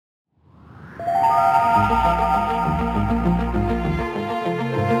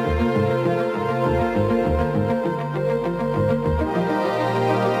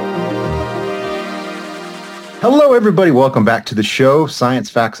Hello, everybody. Welcome back to the show, Science,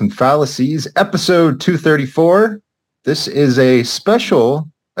 Facts, and Fallacies, episode 234. This is a special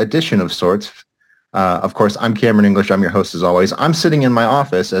edition of sorts. Of course, I'm Cameron English. I'm your host as always. I'm sitting in my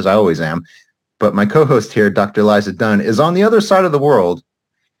office, as I always am, but my co-host here, Dr. Liza Dunn, is on the other side of the world,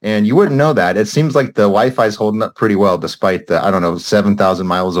 and you wouldn't know that. It seems like the Wi-Fi is holding up pretty well, despite the, 7,000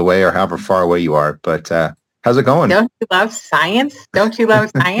 miles away or however far away you are, but how's it going? Don't you love science? Don't you love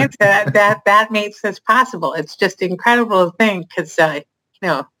science? That makes this possible. It's just incredible to think because,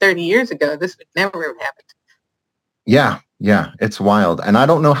 30 years ago, this would never have happened. Yeah, it's wild. And I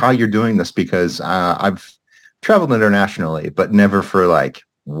don't know how you're doing this because I've traveled internationally, but never for like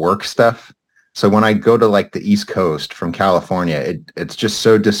work stuff. So when I go to like the East Coast from California, it's just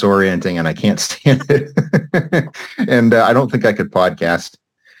so disorienting and I can't stand it. And I don't think I could podcast,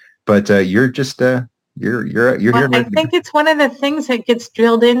 but you're just... You're here. I think it's one of the things that gets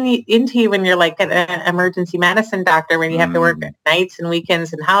drilled into you when you're like an emergency medicine doctor, when you have to work at nights and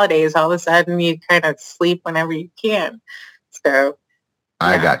weekends and holidays. All of a sudden, you kind of sleep whenever you can. So, yeah.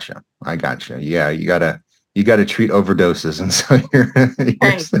 I gotcha. Yeah, you gotta treat overdoses, and so you're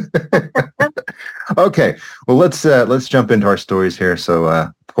Right. Okay. Well, let's jump into our stories here, so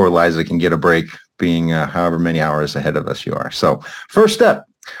poor Liza can get a break, being however many hours ahead of us you are. So, first step.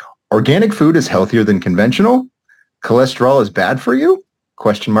 Organic food is healthier than conventional. Cholesterol is bad for you?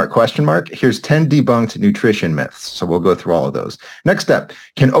 Question mark. Here's 10 debunked nutrition myths. So we'll go through all of those. Next step.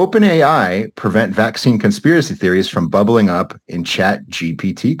 Can OpenAI prevent vaccine conspiracy theories from bubbling up in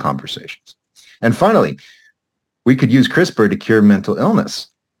ChatGPT conversations? And finally, we could use CRISPR to cure mental illness.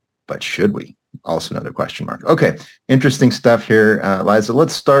 But should we? Also another question mark. Okay, interesting stuff here, Liza.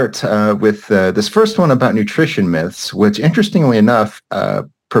 Let's start with this first one about nutrition myths, which interestingly enough,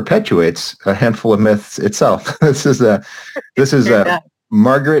 perpetuates a handful of myths itself. This is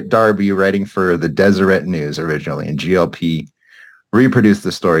Margaret Darby writing for the Deseret News originally, and GLP reproduced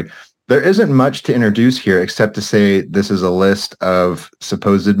the story. There isn't much to introduce here except to say this is a list of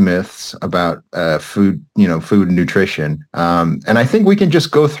supposed myths about food and nutrition. And I think we can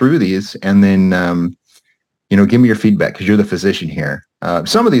just go through these and then give me your feedback because you're the physician here.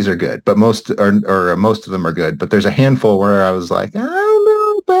 Some of these are good, but most of them are good. But there's a handful where I was like, I don't know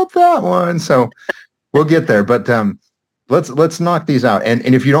about that one. So we'll get there. But let's knock these out. And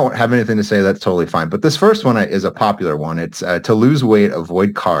if you don't have anything to say, that's totally fine. But this first one is a popular one. It's to lose weight,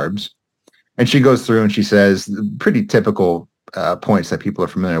 avoid carbs. And she goes through and she says pretty typical points that people are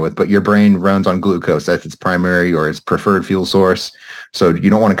familiar with. But your brain runs on glucose. That's its primary or its preferred fuel source. So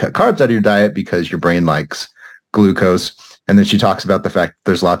you don't want to cut carbs out of your diet because your brain likes glucose. And then she talks about the fact that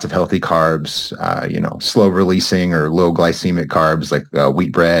there's lots of healthy carbs, slow releasing or low glycemic carbs like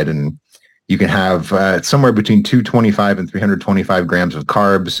wheat bread. And you can have somewhere between 225 and 325 grams of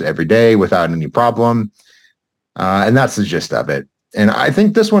carbs every day without any problem. And that's the gist of it. And I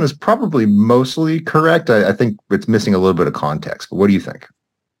think this one is probably mostly correct. I think it's missing a little bit of context. But what do you think?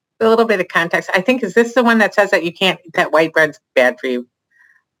 A little bit of context. I think, is this the one that says that that white bread's bad for you?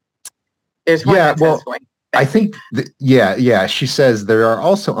 There's one that says white. I think, she says there are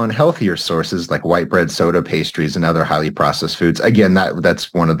also unhealthier sources like white bread, soda, pastries, and other highly processed foods. Again,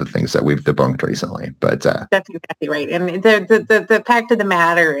 that's one of the things that we've debunked recently. But that's exactly right. And the fact of the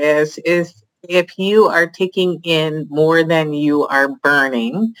matter is if you are taking in more than you are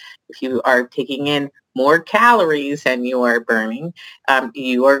burning, if you are taking in more calories than you are burning,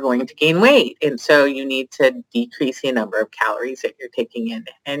 you are going to gain weight. And so you need to decrease the number of calories that you're taking in.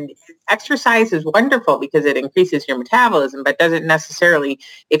 And exercise is wonderful because it increases your metabolism, but doesn't necessarily,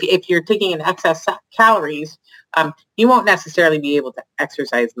 if you're taking in excess calories, you won't necessarily be able to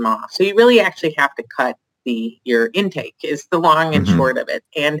exercise them off. So you really actually have to cut your intake is the long and short of it.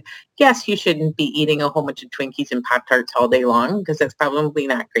 And yes, you shouldn't be eating a whole bunch of Twinkies and Pop-Tarts all day long because that's probably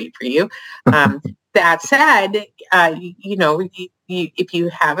not great for you. That said, if you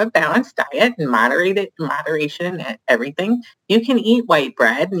have a balanced diet and moderation and everything, you can eat white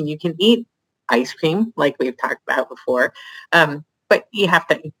bread and you can eat ice cream like we've talked about before. But you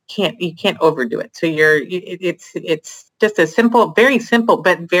can't overdo it. So it's just a very simple,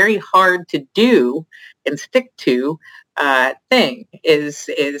 but very hard to do and stick to thing is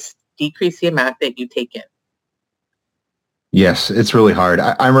decrease the amount that you take in. Yes, it's really hard.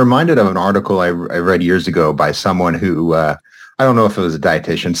 I'm reminded of an article I read years ago by someone who, I don't know if it was a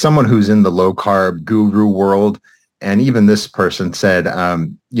dietitian, someone who's in the low carb guru world. And even this person said,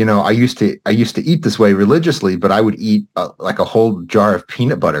 I used to eat this way religiously, but I would eat like a whole jar of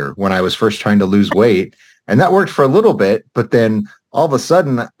peanut butter when I was first trying to lose weight. And that worked for a little bit, but then all of a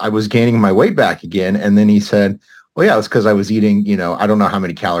sudden I was gaining my weight back again. And then he said, Well, yeah, it's because I was eating, I don't know how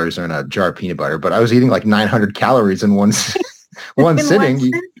many calories are in a jar of peanut butter, but I was eating like 900 calories in one one In sitting.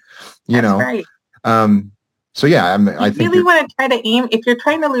 You That's know, right. so yeah, I You think really you're. want to try to aim, if you're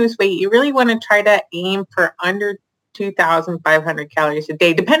trying to lose weight, you really want to try to aim for under 2,500 calories a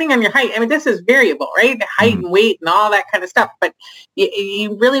day, depending on your height. I mean, this is variable, right? The height Mhm. and weight and all that kind of stuff. But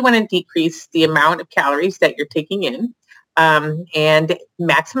you really want to decrease the amount of calories that you're taking in, and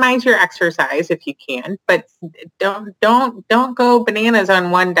maximize your exercise if you can. But don't go bananas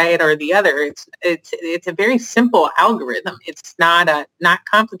on one diet or the other. It's a very simple algorithm. It's not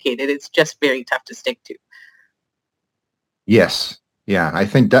complicated. It's just very tough to stick to. Yes, yeah, I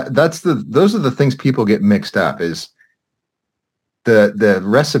think those are the things people get mixed up. Is the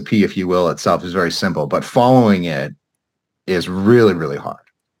recipe, if you will, itself is very simple, but following it is really, really hard.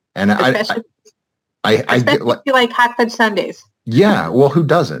 And Especially I get especially like, if you like hot fudge sundaes, yeah, well, who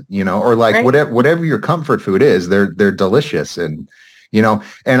doesn't, or like right? whatever your comfort food is, they're delicious. And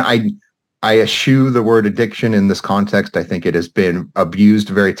I eschew the word addiction in this context. I think it has been abused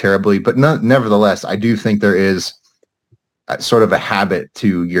very terribly, but nevertheless, I do think there is sort of a habit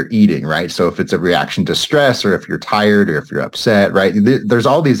to your eating, right? So if it's a reaction to stress, or if you're tired, or if you're upset, right? There's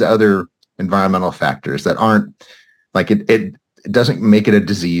all these other environmental factors that aren't like it doesn't make it a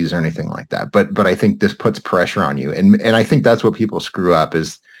disease or anything like that. But I think this puts pressure on you. And I think that's what people screw up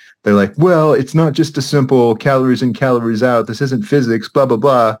is they're like, well, it's not just a simple calories in, calories out. This isn't physics, blah, blah,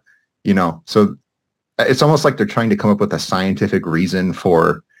 blah. So it's almost like they're trying to come up with a scientific reason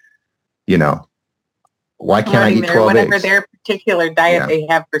for, you know, why can't I Running eat their 12 whatever eggs? their particular diet Yeah. they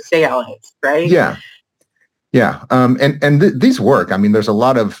have for sale is, right? Yeah. Yeah. These work. I mean, there's a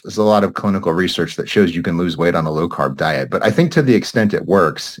lot of clinical research that shows you can lose weight on a low carb diet, but I think to the extent it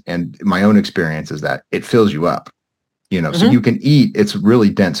works, and my own experience is that it fills you up, so Mm-hmm. you can eat, it's really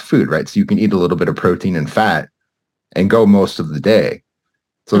dense food, right? So you can eat a little bit of protein and fat and go most of the day.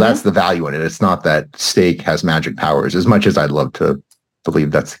 So that's Mm-hmm. the value in it. It's not that steak has magic powers, as much as I'd love to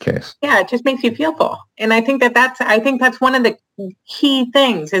believe that's the case. Yeah, it just makes you feel full, and I think that's one of the key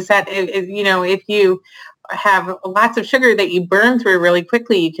things is that if you have lots of sugar that you burn through really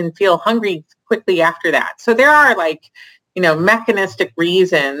quickly, you can feel hungry quickly after that. So there are mechanistic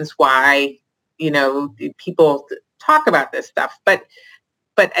reasons why people talk about this stuff, but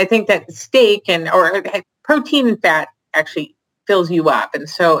I think that steak or protein and fat actually fills you up, and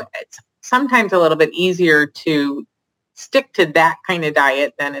so it's sometimes a little bit easier to stick to that kind of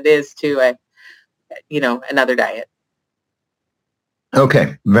diet than it is to another diet.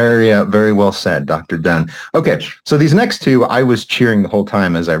 Okay, very well said, Dr. Dunn. Okay, so these next two, I was cheering the whole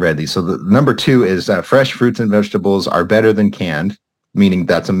time as I read these. So the number 2 is fresh fruits and vegetables are better than canned, meaning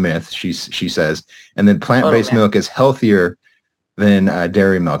that's a myth, she says. And then plant-based milk is healthier than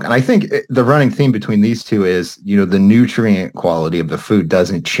dairy milk. And I think the running theme between these two is, the nutrient quality of the food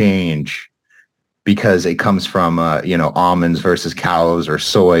doesn't change because it comes from, almonds versus cows or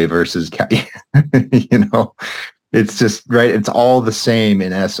soy versus, it's just, right. It's all the same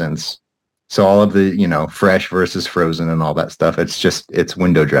in essence. So all of the, fresh versus frozen and all that stuff, it's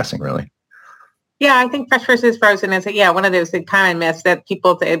window dressing, really. Yeah, I think fresh versus frozen is one of those common myths that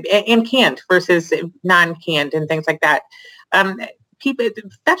people and canned versus non-canned and things like that.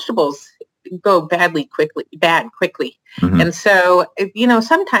 Vegetables go bad quickly. Mm-hmm. And so,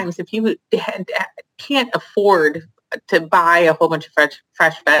 sometimes if you can't afford to buy a whole bunch of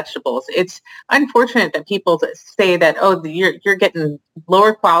fresh vegetables, it's unfortunate that people say that, oh, you're getting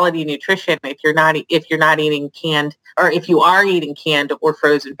lower quality nutrition if you're not eating canned, or if you are eating canned or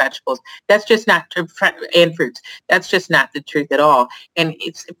frozen vegetables. That's just not true, and fruits. That's just not the truth at all. And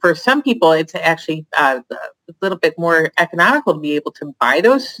it's, for some people, it's actually a little bit more economical to be able to buy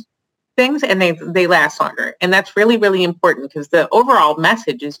those things, and they last longer. And that's really, really important, because the overall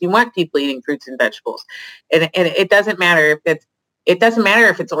message is you want people eating fruits and vegetables. And it doesn't matter if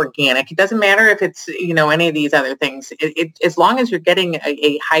it's organic. It doesn't matter if it's, any of these other things. As long as you're getting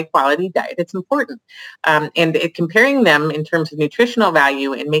a high quality diet, it's important. Comparing them in terms of nutritional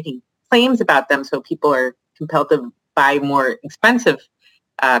value and making claims about them so people are compelled to buy more expensive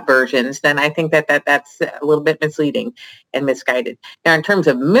versions, then I think that's a little bit misleading and misguided. Now, in terms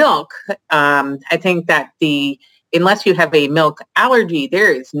of milk, I think that unless you have a milk allergy,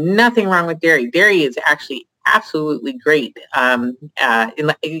 there is nothing wrong with dairy. Dairy is actually absolutely great. Some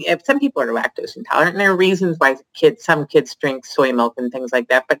people are lactose intolerant, and there are reasons why some kids drink soy milk and things like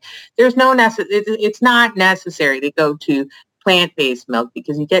that. But there's it's not necessary to go to plant-based milk,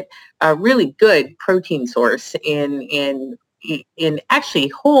 because you get a really good protein source in in actually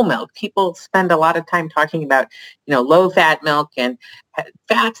whole milk. People spend a lot of time talking about, low fat milk, and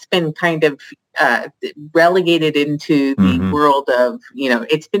fat's been kind of relegated into the world of,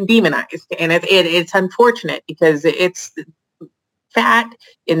 it's been demonized, and it's unfortunate because it's fat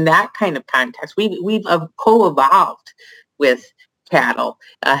in that kind of context. We've co-evolved with cattle,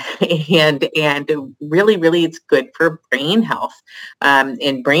 and really it's good for brain health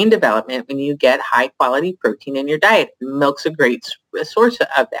and brain development when you get high quality protein in your diet. Milk's a great source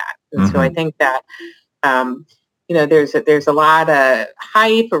of that, and so I think that there's a lot of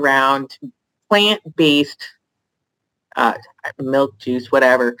hype around plant-based milk, juice,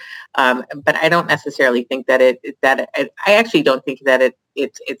 whatever, but I don't necessarily think that I actually don't think that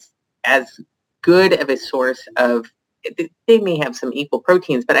it's as good of a source of. They may have some equal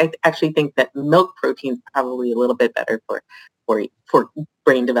proteins, but I actually think that milk protein is probably a little bit better for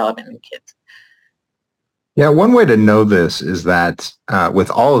brain development in kids. Yeah, one way to know this is that with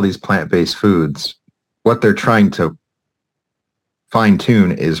all of these plant-based foods, what they're trying to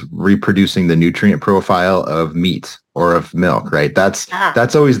fine-tune is reproducing the nutrient profile of meat or of milk, right? That's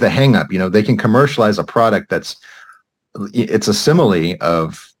always the hang-up. They can commercialize a product it's a simile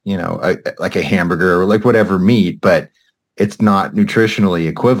of, like a hamburger or like whatever meat, but it's not nutritionally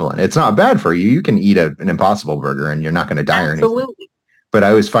equivalent. It's not bad for you. You can eat an Impossible Burger and you're not going to die or anything. But I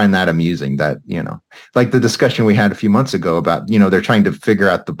always find that amusing that, like the discussion we had a few months ago about, they're trying to figure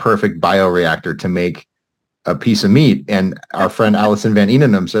out the perfect bioreactor to make a piece of meat. And our friend Allison Van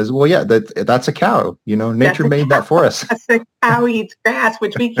Eenenum says, well, yeah, that's a cow. Nature made that for us. The cow eats grass,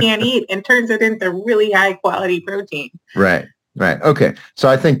 which we can't eat, and turns it into really high quality protein. Right. Okay. So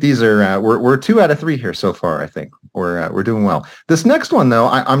I think these are, we're 2 out of 3 here so far. I think we're doing well. This next one, though,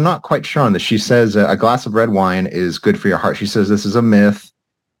 I'm not quite sure on this. She says a glass of red wine is good for your heart. She says this is a myth.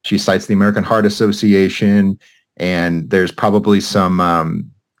 She cites the American Heart Association, and there's probably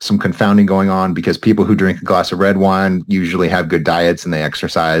some confounding going on because people who drink a glass of red wine usually have good diets and they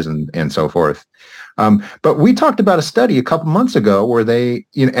exercise and so forth. But we talked about a study a couple months ago where they,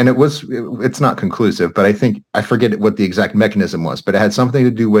 and it's not conclusive, but I forget what the exact mechanism was, but it had something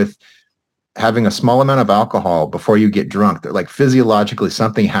to do with having a small amount of alcohol before you get drunk. Like physiologically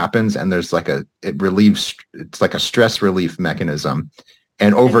something happens and there's it's like a stress relief mechanism.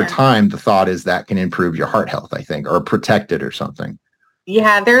 And over time, the thought is that can improve your heart health, I think, or protect it or something.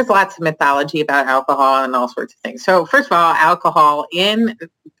 Yeah, there's lots of mythology about alcohol and all sorts of things. So first of all, alcohol in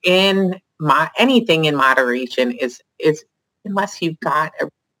anything in moderation is unless you've got a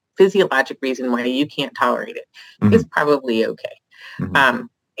physiologic reason why you can't tolerate it, is probably okay.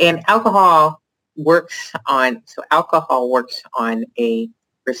 And alcohol works on a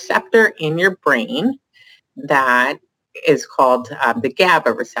receptor in your brain that is called the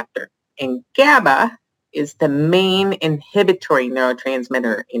GABA receptor. And GABA is the main inhibitory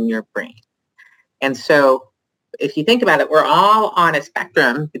neurotransmitter in your brain. And so if you think about it, we're all on a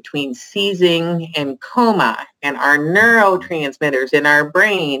spectrum between seizing and coma, and our neurotransmitters in our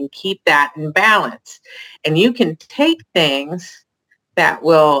brain keep that in balance. And you can take things that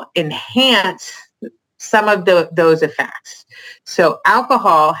will enhance some of those effects. So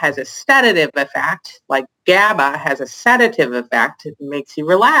alcohol has a sedative effect, like GABA has a sedative effect. It makes you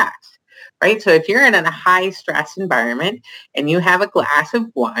relax, right? So if you're in a high stress environment and you have a glass of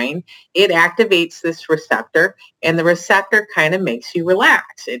wine, it activates this receptor, and the receptor kind of makes you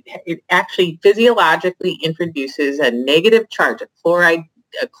relax. It actually physiologically introduces a negative charge, a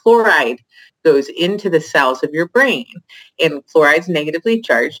chloride goes into the cells of your brain, and chloride's negatively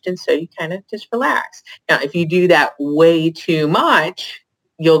charged, and so you kind of just relax. Now, if you do that way too much,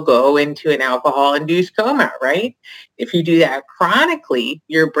 you'll go into an alcohol-induced coma, right? If you do that chronically,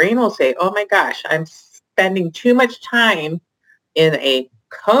 your brain will say, oh my gosh, I'm spending too much time in a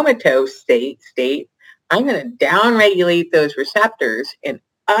comatose state. I'm going to downregulate those receptors and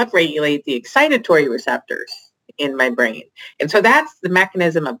upregulate the excitatory receptors in my brain. And so that's the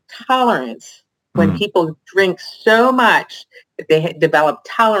mechanism of tolerance. When people drink so much that they develop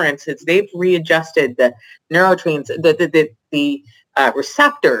tolerances, they've readjusted the neurotransmitters, the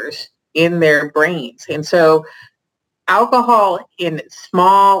receptors in their brains. And so alcohol in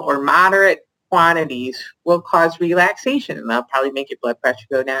small or moderate quantities will cause relaxation, and they'll probably make your blood pressure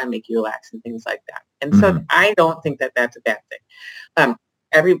go down, make you relax, and things like that. And so I don't think that that's a bad thing.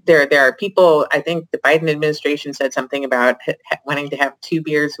 There are people, I think the Biden administration said something about wanting to have 2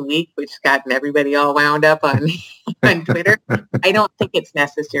 beers a week, which has gotten everybody all wound up on Twitter. I don't think it's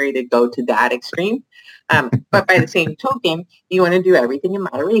necessary to go to that extreme. But by the same token, you want to do everything in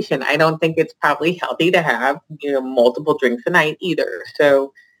moderation. I don't think it's probably healthy to have, multiple drinks a night either.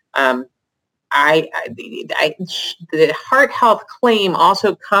 So the heart health claim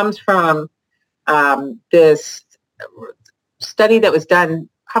also comes from this study that was done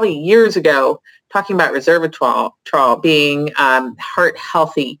probably years ago, talking about resveratrol being heart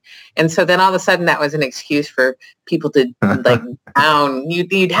healthy. And so then all of a sudden that was an excuse for people to like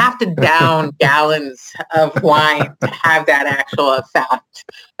you'd have to down gallons of wine to have that actual effect.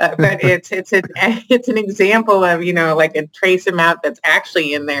 But it's an example of, like a trace amount that's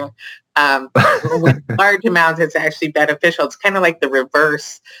actually in there. With large amounts, it's actually beneficial. It's kind of like the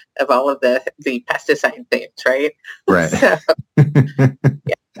reverse of all of the pesticide things, right? Right.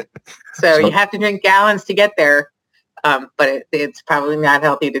 So you have to drink gallons to get there, but it's probably not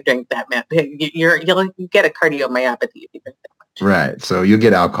healthy to drink that much. You'll get a cardiomyopathy if you drink that much. Right. So you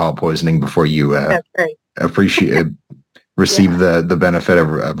get alcohol poisoning before you That's right. receive the benefit of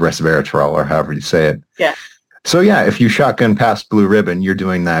resveratrol, or however you say it. Yeah. So yeah, if you shotgun past Blue Ribbon, you're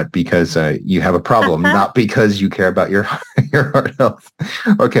doing that because you have a problem, not because you care about your heart health.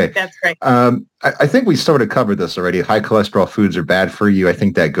 Okay. That's right. I think we sort of covered this already. High cholesterol foods are bad for you. I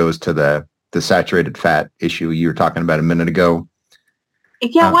think that goes to the saturated fat issue you were talking about a minute ago.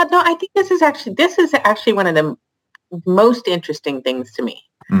 Yeah, well, no, I think this is actually one of the most interesting things to me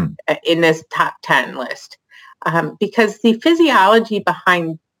in this top 10 list, because the physiology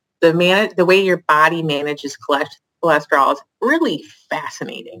behind the way your body manages cholesterol is really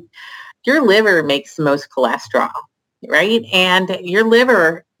fascinating. Your liver makes the most cholesterol, right? And your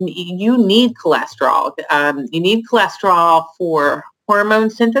liver, you need cholesterol. You need cholesterol for hormone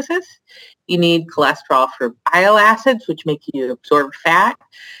synthesis. You need cholesterol for bile acids, which make you absorb fat.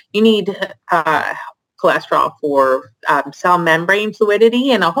 You need cholesterol for cell membrane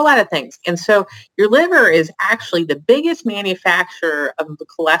fluidity and a whole lot of things. And so your liver is actually the biggest manufacturer of the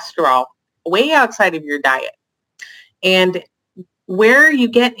cholesterol way outside of your diet. And where you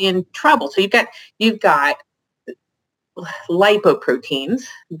get in trouble, so you've got lipoproteins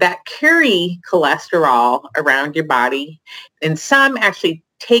that carry cholesterol around your body, and some actually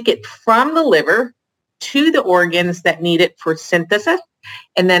take it from the liver to the organs that need it for synthesis.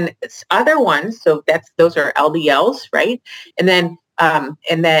 And then other ones, so those are LDLs, right? And then and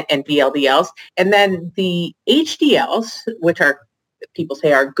VLDLs, and then the HDLs, which are people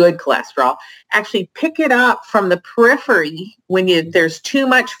say are good cholesterol, actually pick it up from the periphery when there's too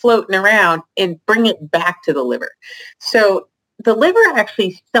much floating around and bring it back to the liver. So the liver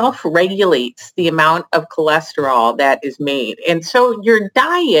actually self-regulates the amount of cholesterol that is made. And so your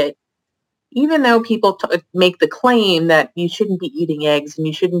diet, even though people make the claim that you shouldn't be eating eggs and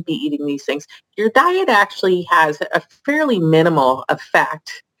you shouldn't be eating these things, your diet actually has a fairly minimal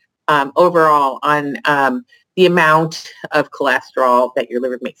effect overall on the amount of cholesterol that your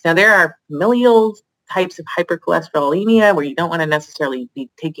liver makes. Now, there are familial types of hypercholesterolemia where you don't want to necessarily be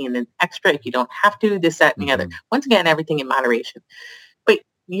taking an extra if you don't have to, this, that, and the other. Once again, everything in moderation. But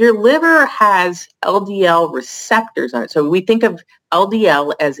your liver has LDL receptors on it. So we think of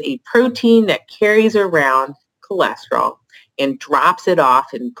LDL as a protein that carries around cholesterol and drops it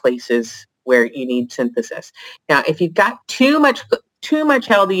off in places where you need synthesis. Now, if you've got too much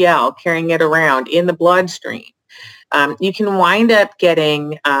LDL carrying it around in the bloodstream, you can wind up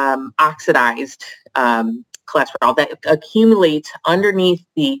getting oxidized cholesterol that accumulates underneath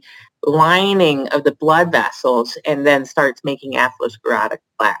the lining of the blood vessels and then starts making atherosclerotic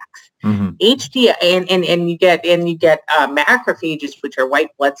plaques. HDL and you get macrophages, which are white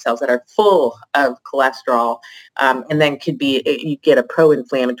blood cells that are full of cholesterol, and then you get a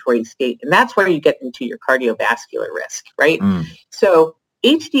pro-inflammatory state, and that's where you get into your cardiovascular risk, right? So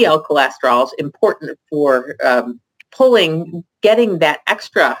HDL cholesterol is important for getting that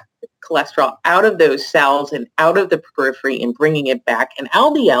extra cholesterol out of those cells and out of the periphery and bringing it back. And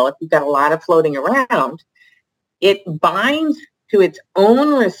LDL, if you've got a lot of floating around, it binds to its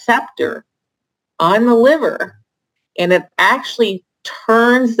own receptor on the liver, and it actually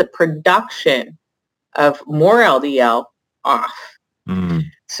turns the production of more LDL off.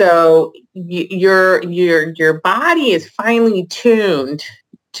 So your body is finely tuned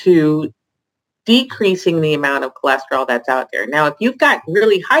to decreasing the amount of cholesterol that's out there. Now, if you've got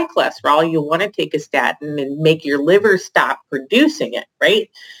really high cholesterol, you'll want to take a statin and make your liver stop producing it, right?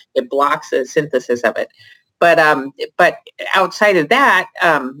 It blocks the synthesis of it. But outside of that,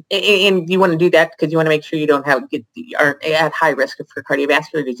 and you want to do that because you want to make sure you are at high risk for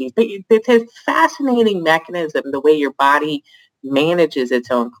cardiovascular disease. But it's a fascinating mechanism, the way your body manages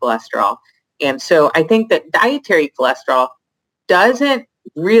its own cholesterol. And so I think that dietary cholesterol doesn't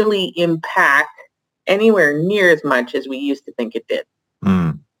really impact anywhere near as much as we used to think it did.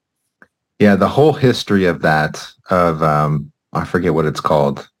 Yeah, the whole history of that, I forget what it's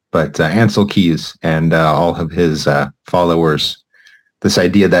called. but Ansel Keys and all of his followers, this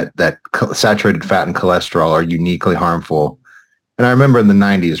idea that saturated fat and cholesterol are uniquely harmful. And I remember in the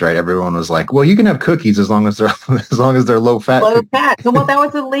 90s, right, everyone was like, well, you can have cookies as long as they're low fat. Low fat. Well, that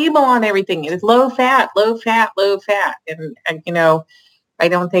was the label on everything. It's low fat, low fat, low fat. And I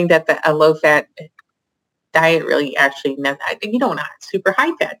don't think that a low fat diet really actually, you don't want a super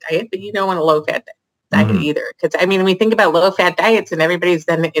high fat diet, but you don't want a low fat diet either. Because when we think about low fat diets and everybody's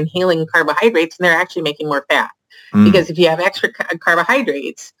then inhaling carbohydrates and they're actually making more fat. Because if you have extra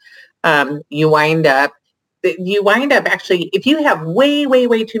carbohydrates, you wind up actually, if you have way, way,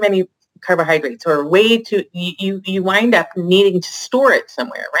 way too many carbohydrates or you wind up needing to store it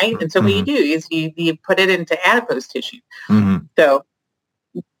somewhere, right? And so what you do is you put it into adipose tissue. So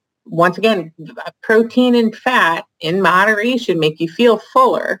once again, protein and fat in moderation make you feel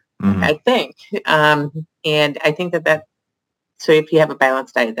fuller, I think. And I think so if you have a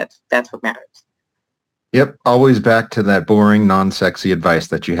balanced diet, that's what matters. Yep. Always back to that boring, non-sexy advice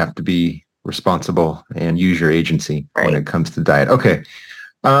that you have to be responsible and use your agency when it comes to diet. Okay.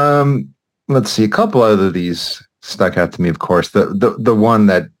 Let's see. A couple other of these stuck out to me, of course. The one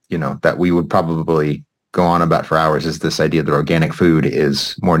that, that we would probably go on about for hours is this idea that organic food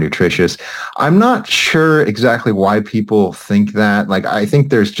is more nutritious. I'm not sure exactly why people think that. Like, I think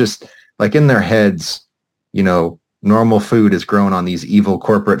there's just, like, in their heads, normal food is grown on these evil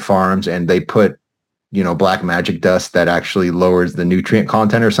corporate farms and they put black magic dust that actually lowers the nutrient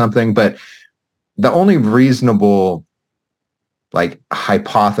content or something. But the only reasonable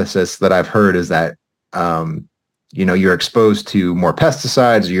hypothesis that I've heard is that, you're exposed to more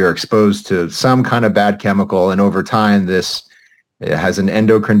pesticides, you're exposed to some kind of bad chemical. And over time, it has an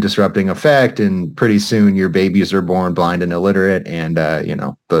endocrine disrupting effect, and pretty soon your babies are born blind and illiterate, and right.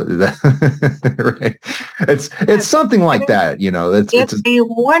 It's something like that. It's a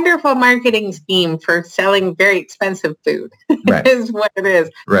wonderful marketing scheme for selling very expensive food. Right. Is what it is.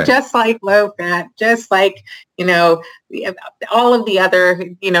 Right. Just like low fat, just like all of the other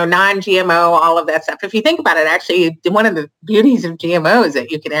non-GMO, all of that stuff. If you think about it, actually, one of the beauties of GMO is that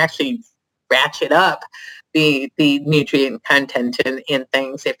you can actually ratchet up the nutrient content in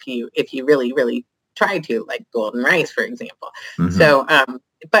things if you really, really try to, like golden rice, for example. So,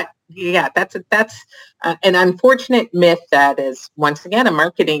 but yeah, that's an unfortunate myth that is, once again, a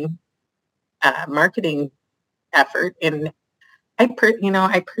marketing effort. And I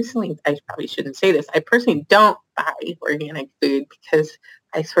personally, I probably shouldn't say this, I personally don't buy organic food because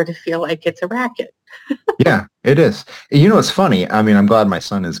I sort of feel like it's a racket. Yeah, it is. It's funny. I'm glad my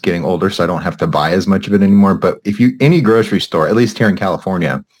son is getting older, so I don't have to buy as much of it anymore. But if any grocery store, at least here in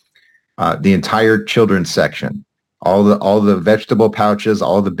California, the entire children's section, all the vegetable pouches,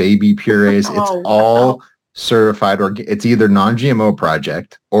 all the baby purees, it's all certified. It's either non-GMO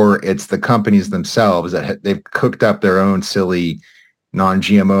project or it's the companies themselves that they've cooked up their own silly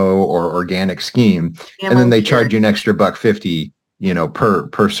non-GMO or organic scheme, and then they charge you an extra $1.50.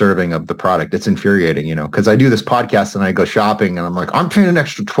 Per serving of the product. It's infuriating, because I do this podcast and I go shopping and I'm like, I'm paying an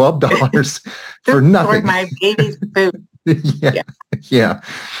extra $12 for nothing. For my baby's food. Yeah.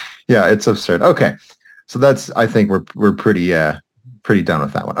 It's absurd. Okay. So I think we're pretty done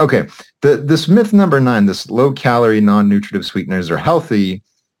with that one. Okay. This myth number 9, this low calorie, non-nutritive sweeteners are healthy.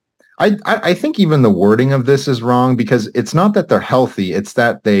 I think even the wording of this is wrong, because it's not that they're healthy. It's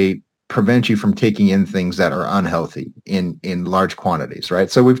that they prevent you from taking in things that are unhealthy in large quantities, right?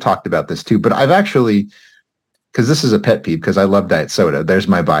 So we've talked about this too, but I've actually, because this is a pet peeve, because I love diet soda. There's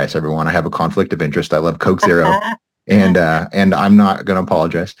my bias, everyone. I have a conflict of interest. I love Coke Zero, and I'm not going to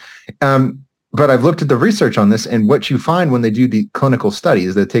apologize. But I've looked at the research on this, and what you find when they do the clinical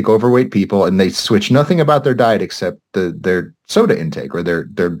studies, they take overweight people and they switch nothing about their diet except their soda intake or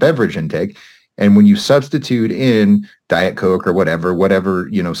their beverage intake. And when you substitute in Diet Coke or whatever,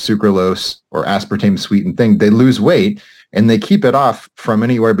 sucralose or aspartame sweetened thing, they lose weight, and they keep it off from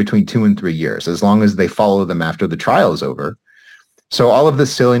anywhere between 2 and 3 years, as long as they follow them after the trial is over. So all of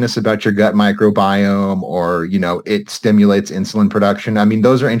this silliness about your gut microbiome or, it stimulates insulin production.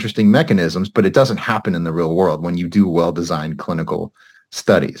 Those are interesting mechanisms, but it doesn't happen in the real world when you do well-designed clinical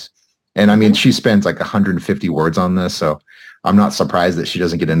studies. And she spends like 150 words on this, so I'm not surprised that she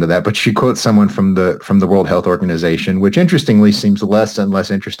doesn't get into that, but she quotes someone from the World Health Organization, which interestingly seems less and less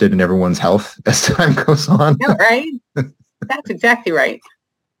interested in everyone's health as time goes on. Yeah, right? That's exactly right.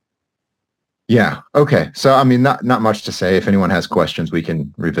 Yeah. Okay. So, not much to say. If anyone has questions, we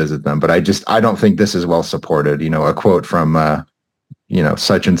can revisit them, but I don't think this is well supported. A quote from,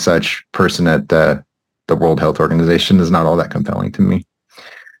 such and such person at the World Health Organization is not all that compelling to me.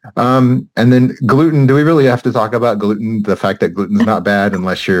 And then gluten. Do we really have to talk about gluten? The fact that gluten's not bad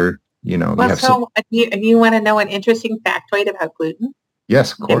unless you're, you know, Well, you have so you want to know an interesting factoid about gluten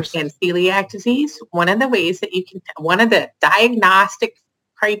Yes, of course. and celiac disease? One of the ways that one of the diagnostic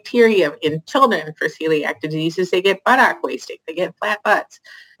criteria in children for celiac disease is they get buttock wasting. They get flat butts.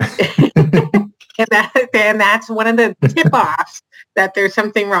 and that's one of the tip-offs that there's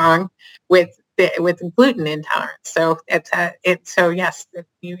something wrong with gluten intolerance. So so yes,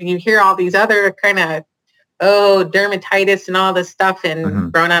 you hear all these other kind of dermatitis and all this stuff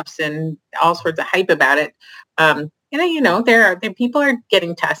and grown-ups and all sorts of hype about it. There people are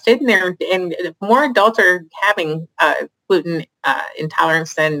getting tested and more adults are having gluten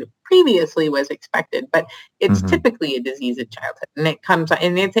intolerance than previously was expected, but it's typically a disease of childhood, and it comes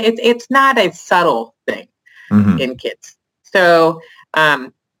and it's not a subtle thing in kids. So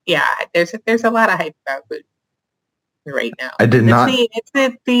there's a lot of hype about gluten right now. I did not.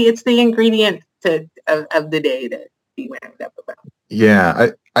 It's the ingredient of the day that we wound up about.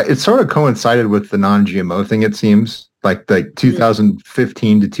 Yeah, it sort of coincided with the non-GMO thing. It seems like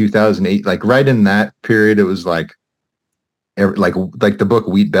 2015 to 2008, like right in that period, it was like the book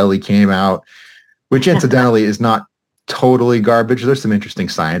Wheat Belly came out, which incidentally is not totally garbage. There's some interesting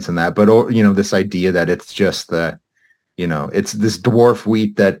science in that, but this idea that it's just it's this dwarf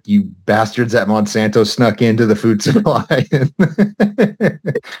wheat that you bastards at Monsanto snuck into the food supply.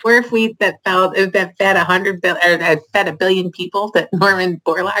 Dwarf wheat that fed a billion people that Norman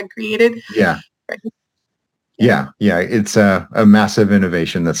Borlaug created. Yeah. It's a massive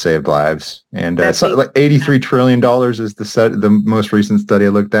innovation that saved lives, and like $83 trillion is the most recent study I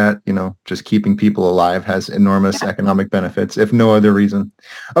looked at. Just keeping people alive has enormous economic benefits, if no other reason.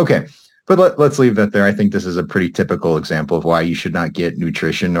 Okay. But let's leave that there. I think this is a pretty typical example of why you should not get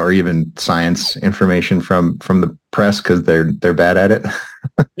nutrition or even science information from the press, because they're bad at it.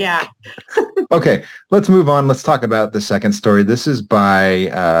 Yeah. Okay, let's move on. Let's talk about the second story. This is by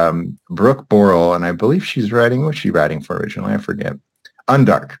Brooke Borrell, and I believe she's writing. What's she writing for originally? I forget.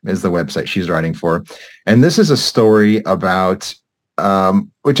 Undark is the website she's writing for. And this is a story about,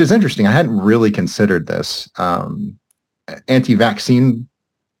 which is interesting. I hadn't really considered this. Anti-vaccine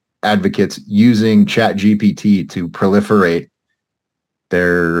advocates using ChatGPT to proliferate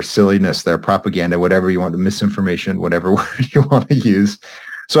their silliness, their propaganda, whatever you want, the misinformation, whatever word you want to use.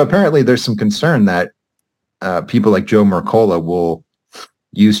 So apparently there's some concern that people like Joe Mercola will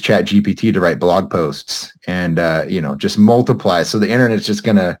use ChatGPT to write blog posts and, just multiply. So the internet's just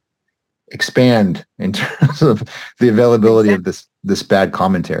going to expand in terms of the availability of this bad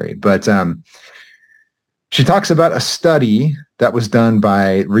commentary. But she talks about a study that was done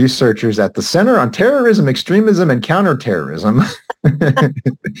by researchers at the Center on Terrorism, Extremism, and Counterterrorism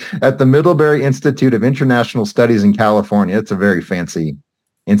at the Middlebury Institute of International Studies in California. It's a very fancy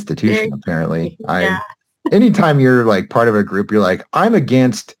institution, apparently. Yeah. Anytime you're like part of a group, you're like, I'm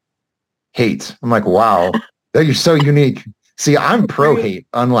against hate. I'm like, wow, you're so unique. See, I'm pro-hate,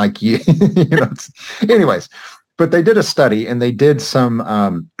 unlike you. Anyways, but they did a study and they did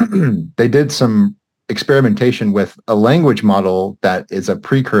some experimentation with a language model that is a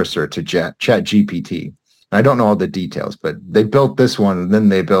precursor to ChatGPT. I don't know all the details, but they built this one and then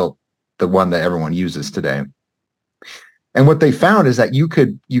they built the one that everyone uses today. And what they found is that you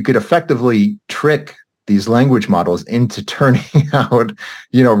could effectively trick these language models into turning out,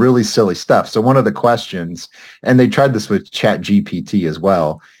 really silly stuff. So one of the questions, and they tried this with ChatGPT as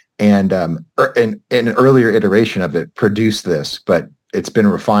well, and an earlier iteration of it produced this, but it's been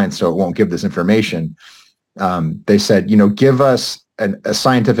refined so it won't give this information. They said, give us a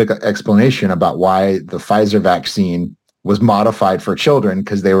scientific explanation about why the Pfizer vaccine was modified for children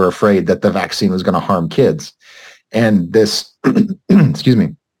because they were afraid that the vaccine was going to harm kids. And this, excuse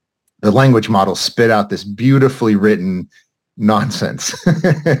me, the language model spit out this beautifully written nonsense.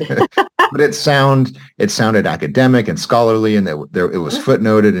 But it sounded academic and scholarly, and it was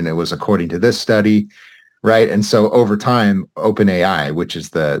footnoted, and it was according to this study. Right. And so over time, OpenAI, which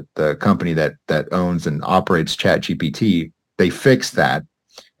is the company that owns and operates ChatGPT, they fixed that.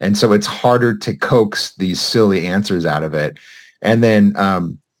 And so it's harder to coax these silly answers out of it. And then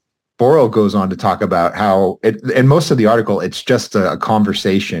Borrell goes on to talk about how in most of the article, it's just a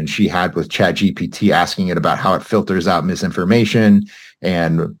conversation she had with ChatGPT, asking it about how it filters out misinformation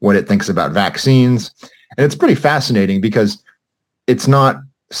and what it thinks about vaccines. And it's pretty fascinating because it's not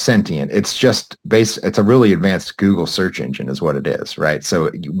sentient. It's just it's a really advanced Google search engine is what it is, right?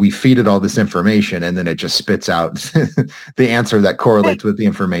 So we feed it all this information and then it just spits out the answer that correlates with the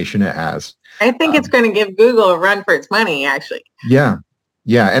information it has. I think it's going to give Google a run for its money, actually. Yeah.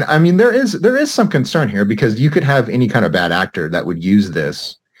 And I mean, there is some concern here because you could have any kind of bad actor that would use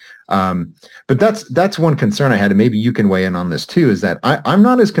this But that's one concern I had, and maybe you can weigh in on this too, is that I'm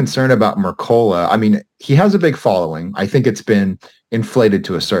not as concerned about Mercola. I mean, he has a big following. I think it's been inflated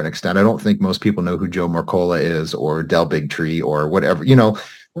to a certain extent. I don't think most people know who Joe Mercola is or Del Bigtree or whatever.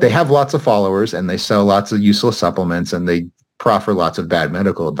 They have lots of followers and they sell lots of useless supplements and they proffer lots of bad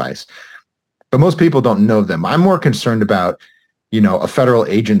medical advice. But most people don't know them. I'm more concerned about, a federal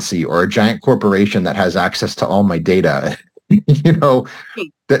agency or a giant corporation that has access to all my data,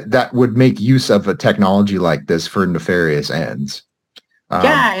 that would make use of a technology like this for nefarious ends.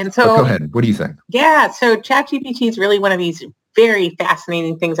 And so go ahead. What do you think? Yeah, so ChatGPT is really one of these very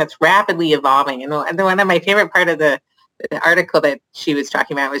fascinating things that's rapidly evolving. And one of my favorite part of the article that she was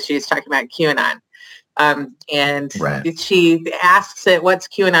talking about QAnon. And right. She asks it, what's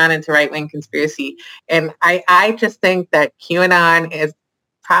QAnon? It's a right-wing conspiracy. And I just think that QAnon is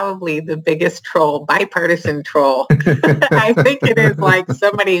probably the biggest troll, bipartisan troll. I think it is like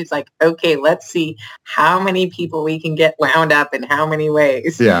somebody who's like, okay, let's see how many people we can get wound up in how many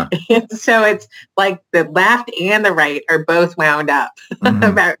ways. Yeah. And so it's like the left and the right are both wound up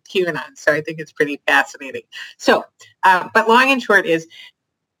about QAnon. So I think it's pretty fascinating. So, but long and short is,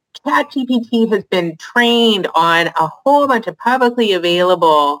 ChatGPT has been trained on a whole bunch of publicly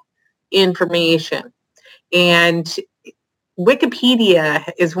available information. And Wikipedia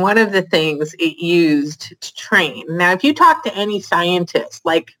is one of the things it used to train. Now, if you talk to any scientist,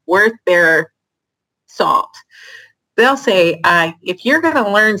 like worth their salt, they'll say, if you're going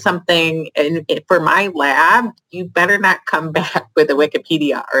to learn something for my lab, you better not come back with a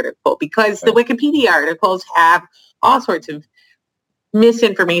Wikipedia article, because the Wikipedia articles have all sorts of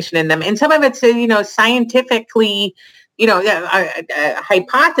misinformation in them. And some of it's, scientifically, a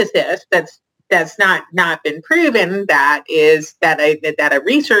hypothesis that's not been proven, that a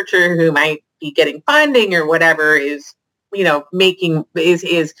researcher who might be getting funding or whatever is making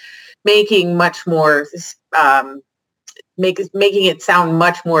much more making it sound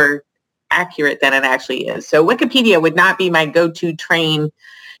much more accurate than it actually is. So Wikipedia would not be my go-to training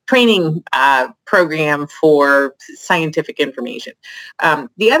program for scientific information.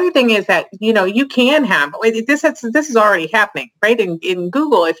 The other thing is that, you can have, this is already happening, right? In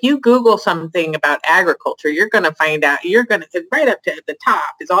Google, if you Google something about agriculture, you're going to find out, right up to the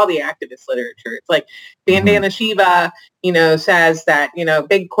top is all the activist literature. It's like Vandana Shiva, says that,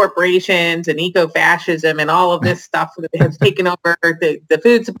 big corporations and eco-fascism and all of this stuff has taken over the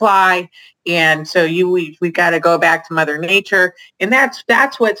food supply. And so we've got to go back to Mother Nature. And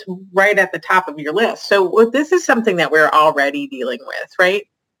that's what's right at the top of your list. So this is something that we're already dealing with, right?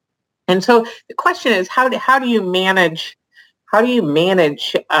 And so the question is, how do you manage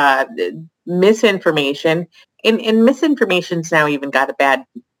misinformation? And misinformation's now even got a bad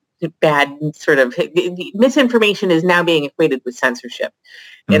sort of, misinformation is now being equated with censorship.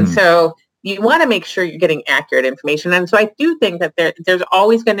 And so you want to make sure you're getting accurate information. And so I do think that there's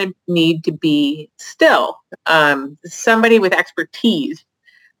always going to need to be still somebody with expertise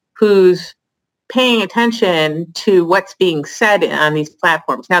who's paying attention to what's being said on these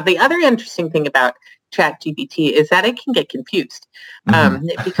platforms. Now, the other interesting thing about ChatGPT is that it can get confused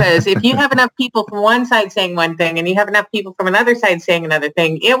because if you have enough people from one side saying one thing and you have enough people from another side saying another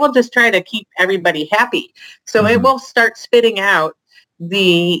thing, it will just try to keep everybody happy. So it will start spitting out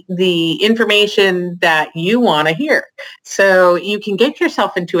the information that you want to hear. So you can get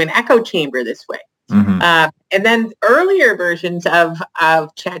yourself into an echo chamber this way. And then earlier versions of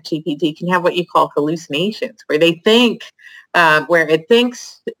ChatGPT can have what you call hallucinations, where they think, where it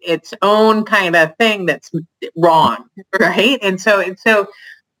thinks its own kind of thing that's wrong, right? And so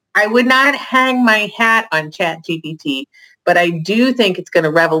I would not hang my hat on ChatGPT, but I do think it's going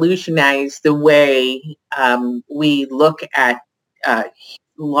to revolutionize the way we look at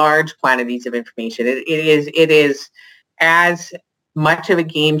large quantities of information. It is as much of a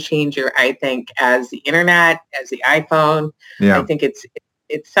game changer, I think, as the internet, as the iPhone. Yeah. I think it's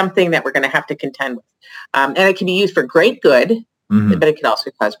something that we're going to have to contend with. And it can be used for great good, but it can also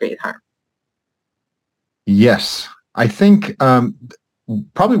cause great harm. Yes. I think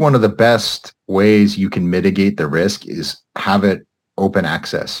probably one of the best ways you can mitigate the risk is have it open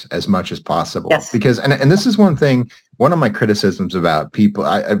access as much as possible. Yes. Because, and this is one thing, one of my criticisms about people,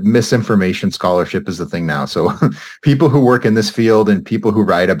 misinformation scholarship is the thing now. So people who work in this field and people who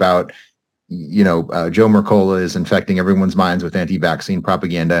write about, Joe Mercola is infecting everyone's minds with anti-vaccine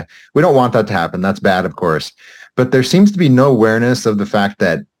propaganda. We don't want that to happen. That's bad, of course. But there seems to be no awareness of the fact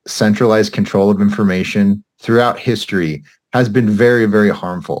that centralized control of information throughout history has been very, very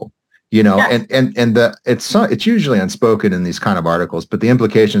harmful. Yes. and it's usually unspoken in these kind of articles, but the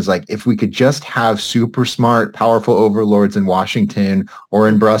implication is like, if we could just have super smart, powerful overlords in Washington or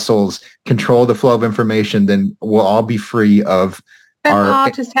in Brussels control the flow of information, then we'll all be free of I'll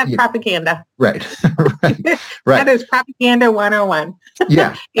just have propaganda. Right. right. That is propaganda 101.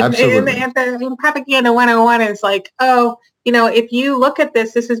 Yeah, absolutely. And propaganda 101 is like, oh, if you look at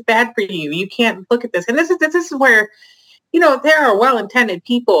this is bad for you. You can't look at this. And this is where, there are well-intended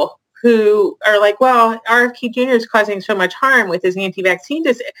people who are like, well, RFK Jr. is causing so much harm with his anti-vaccine.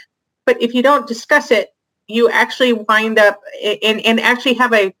 But if you don't discuss it, you actually wind up and actually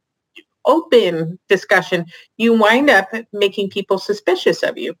have a open discussion, you wind up making people suspicious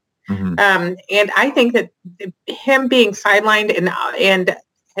of you. Mm-hmm. And I think that him being sidelined and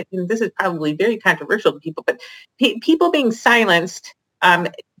this is probably very controversial to people, but people being silenced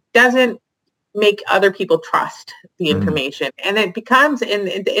doesn't make other people trust the information. Mm-hmm. And it becomes, and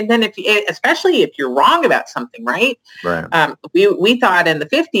then especially if you're wrong about something, right? Right. We thought in the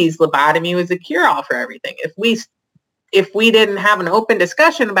 50s lobotomy was a cure-all for everything. If we didn't have an open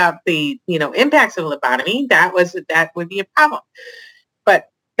discussion about the impacts of lobotomy, that would be a problem. But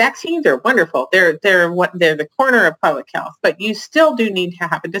vaccines are wonderful. They're the corner of public health. But you still do need to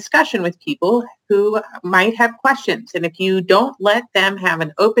have a discussion with people who might have questions. And if you don't let them have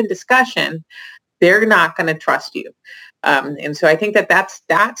an open discussion, they're not going to trust you. And so I think that's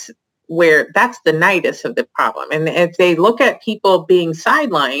the nidus of the problem. And if they look at people being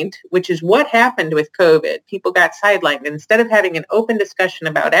sidelined, which is what happened with COVID, people got sidelined. Instead of having an open discussion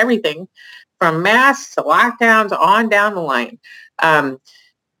about everything from masks to lockdowns on down the line,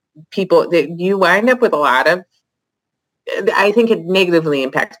 you wind up with a lot of, I think it negatively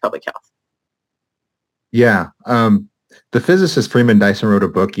impacts public health. Yeah. The physicist Freeman Dyson wrote a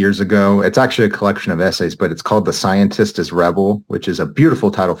book years ago. It's actually a collection of essays, but it's called The Scientist is Rebel, which is a beautiful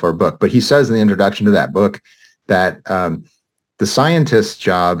title for a book. But he says in the introduction to that book that the scientist's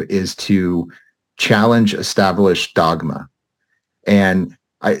job is to challenge established dogma. And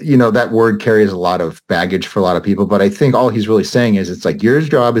that word carries a lot of baggage for a lot of people, but I think all he's really saying is it's like your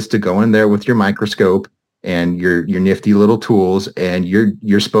job is to go in there with your microscope and your nifty little tools, and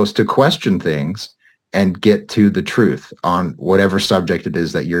you're supposed to question things and get to the truth on whatever subject it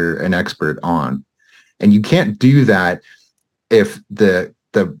is that you're an expert on. And you can't do that if the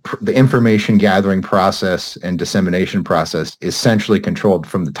information gathering process and dissemination process is centrally controlled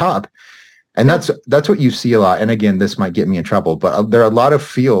from the top. And that's what you see a lot. And again, this might get me in trouble, but there are a lot of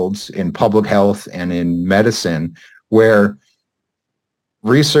fields in public health and in medicine where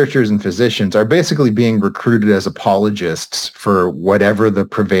researchers and physicians are basically being recruited as apologists for whatever the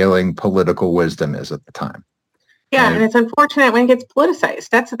prevailing political wisdom is at the time. Yeah, and it's unfortunate when it gets politicized.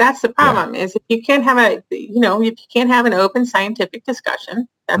 That's the problem. Is if you can't have an open scientific discussion,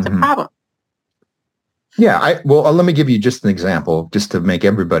 that's a problem. Yeah, let me give you just an example, just to make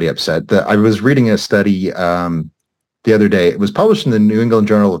everybody upset. I was reading a study the other day. It was published in the New England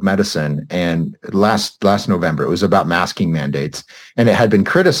Journal of Medicine, and last November. It was about masking mandates, and it had been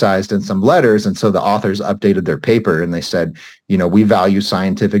criticized in some letters, and so the authors updated their paper, and they said, we value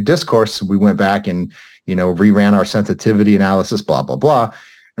scientific discourse. So we went back and reran our sensitivity analysis, blah blah blah.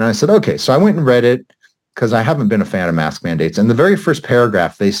 And I said, okay, so I went and read it, because I haven't been a fan of mask mandates. And the very first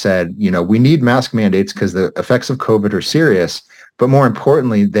paragraph, they said, we need mask mandates because the effects of COVID are serious, but more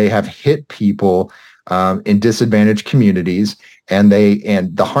importantly, they have hit people in disadvantaged communities, and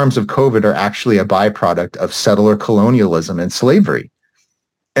the harms of COVID are actually a byproduct of settler colonialism and slavery.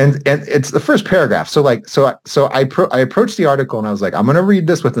 And it's the first paragraph. So I approached the article and I was like, I'm going to read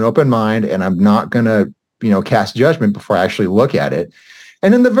this with an open mind, and I'm not going to, cast judgment before I actually look at it.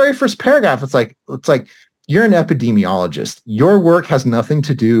 And in the very first paragraph, it's like, you're an epidemiologist. Your work has nothing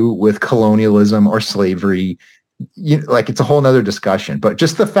to do with colonialism or slavery. It's a whole nother discussion. But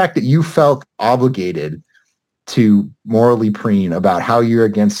just the fact that you felt obligated to morally preen about how you're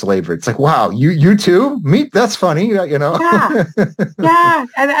against slavery, it's like, wow, you too? Me? That's funny, Yeah, yeah,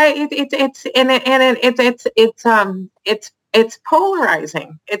 and it's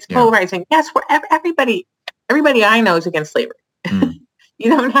polarizing. It's polarizing. Yes, everybody I know is against slavery. Mm. You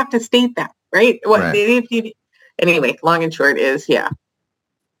don't have to state that, right? Anyway, long and short is, yeah.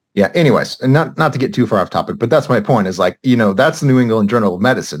 Anyways, and not to get too far off topic, but that's my point is that's the New England Journal of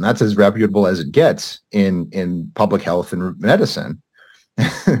Medicine. That's as reputable as it gets in public health and medicine.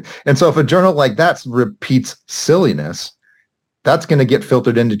 And so if a journal like that repeats silliness, that's going to get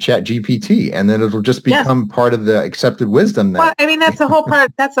filtered into ChatGPT, and then it'll just become part of the accepted wisdom. That's the whole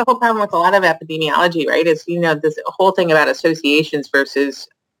part. That's the whole problem with a lot of epidemiology, right? Is this whole thing about associations versus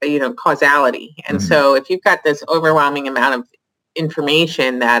causality. And so if you've got this overwhelming amount of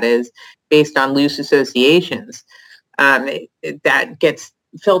information that is based on loose associations that gets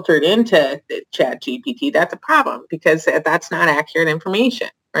filtered into ChatGPT, that's a problem because that's not accurate information,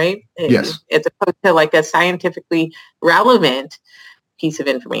 right? Yes. As opposed to like a scientifically relevant piece of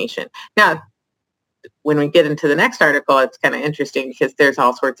information. Now, when we get into the next article, it's kind of interesting because there's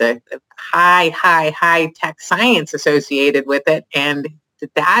all sorts of high tech science associated with it. And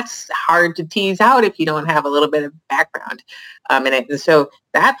that's hard to tease out if you don't have a little bit of background in it. And so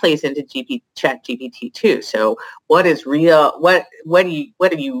that plays into ChatGPT too. So what is real? What do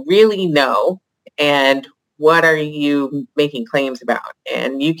you really know? And what are you making claims about?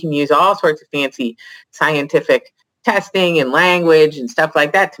 And you can use all sorts of fancy scientific testing and language and stuff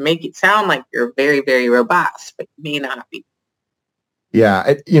like that to make it sound like you're very, very robust, but you may not be.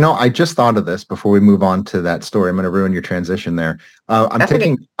 Yeah, I just thought of this before we move on to that story. I'm going to ruin your transition there.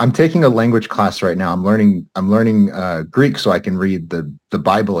 I'm taking a language class right now. I'm learning Greek so I can read the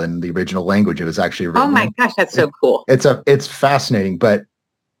Bible in the original language it was actually written. Oh my gosh, that's so cool. It's fascinating, but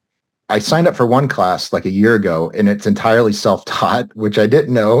I signed up for one class like a year ago, and it's entirely self-taught, which I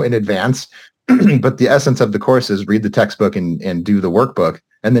didn't know in advance. But the essence of the course is read the textbook and do the workbook,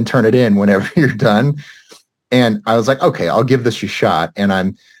 and then turn it in whenever you're done. And I was like, okay, I'll give this a shot. And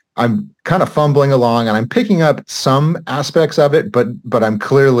I'm kind of fumbling along, and I'm picking up some aspects of it, but I'm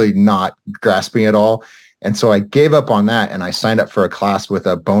clearly not grasping it all. And so I gave up on that, and I signed up for a class with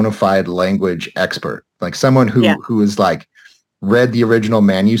a bona fide language expert, like someone who is like read the original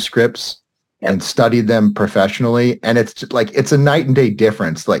manuscripts and studied them professionally. And it's just like, it's a night and day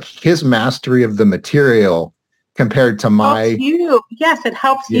difference. Like his mastery of the material compared to my... It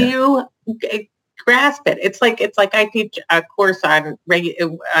helps you grasp it. It's like I teach a course on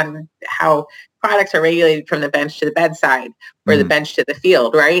how products are regulated from the bench to the bedside or the bench to the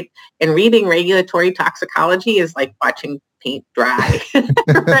field, right? And reading regulatory toxicology is like watching paint dry,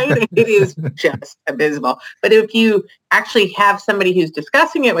 right? It is just abysmal. But if you actually have somebody who's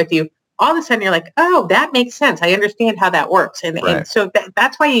discussing it with you, all of a sudden you're like, oh, that makes sense. I understand how that works. And so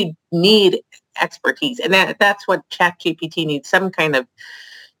that's why you need expertise. And that's what ChatGPT needs, some kind of,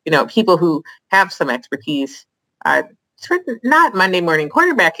 people who have some expertise, sort of not Monday morning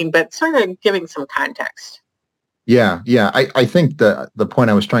quarterbacking, but sort of giving some context. Yeah. I think the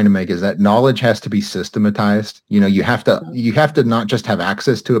point I was trying to make is that knowledge has to be systematized. You have to not just have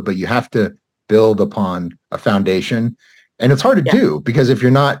access to it, but you have to build upon a foundation. And it's hard to do because if you're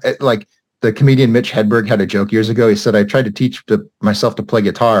not, like the comedian Mitch Hedberg had a joke years ago. He said, I tried to teach myself to play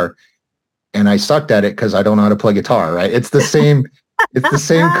guitar and I sucked at it because I don't know how to play guitar, right? It's the same, it's the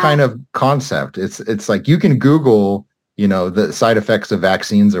same kind of concept. It's like you can Google, the side effects of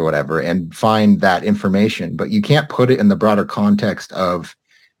vaccines or whatever and find that information, but you can't put it in the broader context of,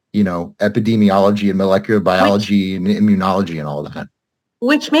 epidemiology and molecular biology and immunology and all that.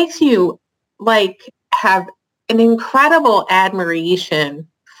 Which makes you have an incredible admiration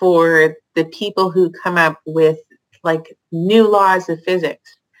for the people who come up with new laws of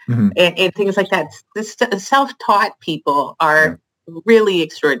physics and things like that. The self-taught people are really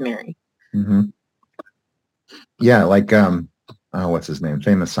extraordinary. Mm-hmm. Yeah, what's his name?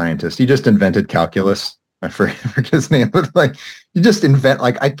 Famous scientist. He just invented calculus. I forget his name, but you just invent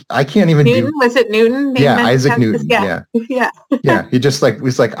I can't even Newton, was it Newton? Isaac Newton. Yeah. He just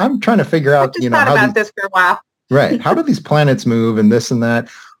was like, I'm trying to figure out, I just thought about this for a while. Right. How do these planets move and this and that?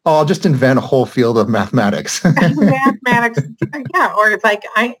 Oh, I'll just invent a whole field of mathematics. Mathematics. Yeah. Or it's like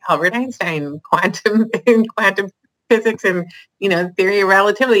Albert Einstein, quantum physics and, theory of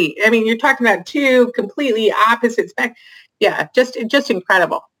relativity. I mean, you're talking about two completely opposite spec. Yeah. Just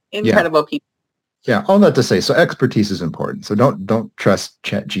incredible people. Yeah. All that to say, so expertise is important. So don't trust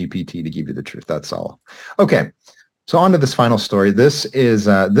ChatGPT to give you the truth. That's all. Okay. So on to this final story. This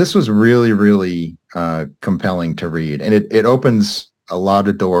was really, really compelling to read, and it opens a lot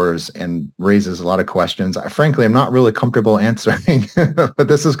of doors and raises a lot of questions. Frankly, I'm not really comfortable answering, but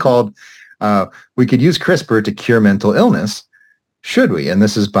this is called "We Could Use CRISPR to Cure Mental Illness. Should we?" And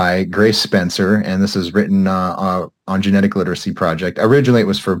this is by Grace Spencer, and this is written on Genetic Literacy Project. Originally, it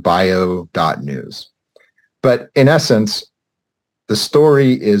was for bio.news. But in essence, the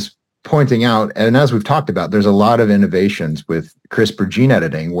story is pointing out, and as we've talked about, there's a lot of innovations with CRISPR gene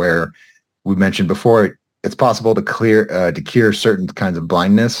editing where we mentioned before it's possible to cure certain kinds of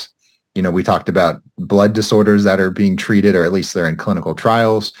blindness. We talked about blood disorders that are being treated, or at least they're in clinical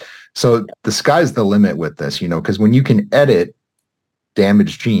trials. So the sky's the limit with this, because when you can edit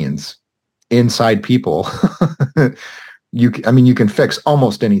damaged genes inside people, you can fix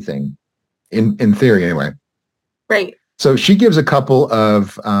almost anything in theory anyway. Right. So she gives a couple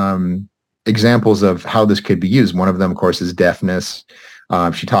of examples of how this could be used. One of them, of course, is deafness.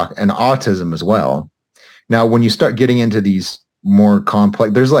 And autism as well. Now, when you start getting into these more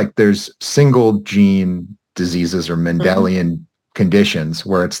complex, there's single gene diseases or Mendelian conditions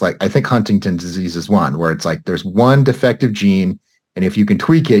where it's like, I think Huntington's disease is one, where it's like there's one defective gene, and if you can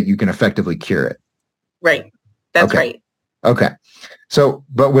tweak it, you can effectively cure it. Right. That's right. Okay. So,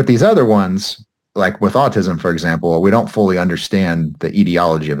 but with these other ones, like with autism, for example, we don't fully understand the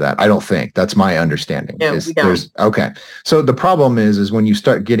etiology of that. I don't think. That's my understanding. No, we don't. Okay. So the problem is when you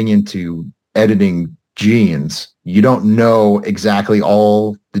start getting into editing genes, you don't know exactly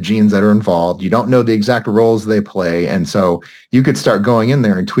all the genes that are involved. You don't know the exact roles they play. And so you could start going in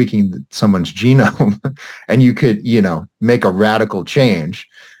there and tweaking someone's genome and you could, make a radical change.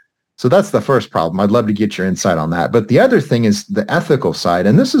 So that's the first problem. I'd love to get your insight on that. But the other thing is the ethical side.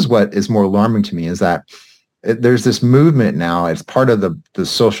 And this is what is more alarming to me, is that there's this movement now as part of the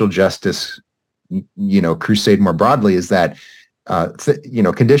social justice, crusade more broadly, is that,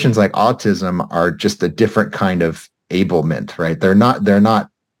 conditions like autism are just a different kind of ablement, right? They're not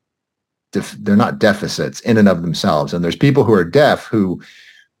deficits in and of themselves. And there's people who are deaf who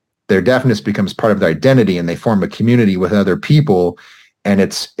their deafness becomes part of their identity, and they form a community with other people. And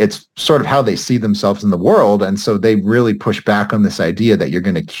it's sort of how they see themselves in the world. And so they really push back on this idea that you're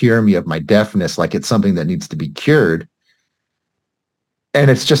going to cure me of my deafness, like it's something that needs to be cured.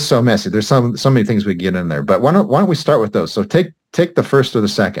 And it's just so messy. There's so many things we get in there. But why don't we start with those? So take the first or the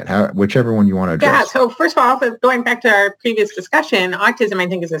second, whichever one you want to address. Yeah. So first of all, going back to our previous discussion, autism, I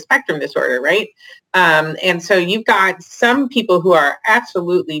think, is a spectrum disorder, right? And so you've got some people who are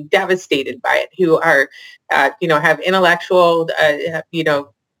absolutely devastated by it, who are, have intellectual,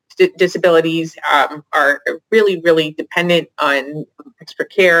 disabilities, are really, really dependent on extra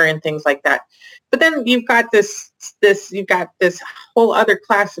care and things like that. But then you've got this whole other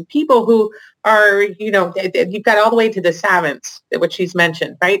class of people who are, you've got all the way to the savants, which she's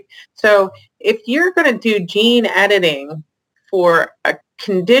mentioned, right? So if you're going to do gene editing for a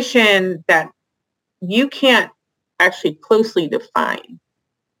condition that you can't actually closely define,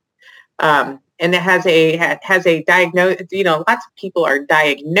 and it has a diagnosis, lots of people are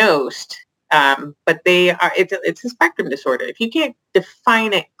diagnosed, but it's a spectrum disorder. If you can't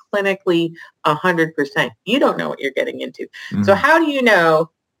define it clinically 100%, you don't know what you're getting into. Mm-hmm. So how do you know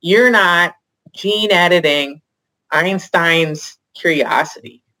you're not gene editing Einstein's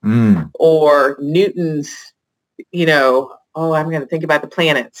curiosity or Newton's, I'm going to think about the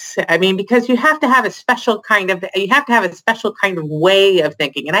planets. I mean, because you have to have a special kind of way of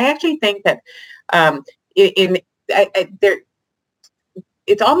thinking. And I actually think that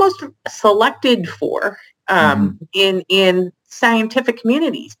it's almost selected for in scientific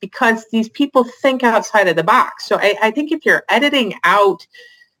communities, because these people think outside of the box. So I think if you're editing out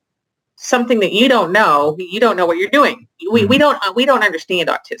something that you don't know what you're doing. We don't understand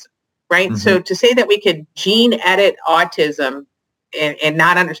autism, right? Mm-hmm. So to say that we could gene edit autism and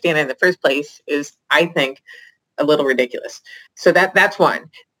not understand it in the first place is, I think, a little ridiculous. So that's one.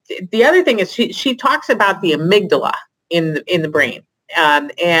 The other thing is she talks about the amygdala in the brain,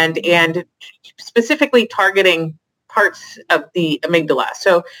 and specifically targeting parts of the amygdala.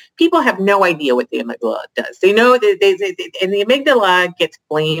 So people have no idea what the amygdala does. They know that and the amygdala gets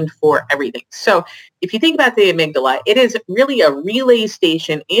blamed for everything. So if you think about the amygdala, it is really a relay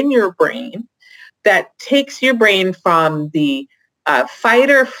station in your brain that takes your brain from the fight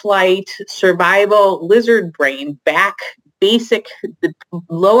or flight survival lizard brain back the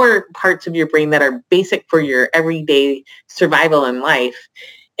lower parts of your brain that are basic for your everyday survival in life.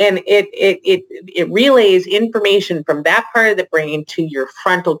 And it relays information from that part of the brain to your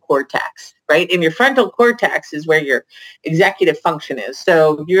frontal cortex, right? And your frontal cortex is where your executive function is.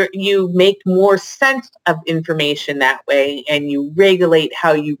 So you make more sense of information that way, and you regulate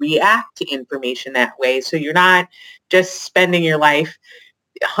how you react to information that way. So you're not just spending your life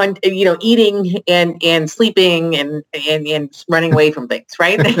eating and sleeping and running away from things,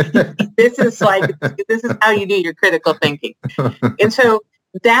 right? This is how you do your critical thinking. And so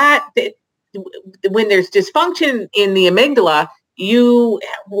that when there's dysfunction in the amygdala, you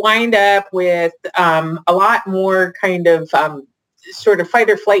wind up with a lot more kind of sort of fight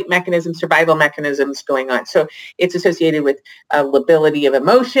or flight mechanisms, survival mechanisms going on. So it's associated with lability of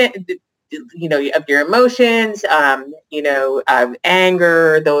emotion, of your emotions,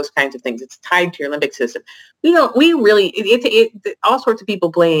 anger, those kinds of things. It's tied to your limbic system. All sorts of people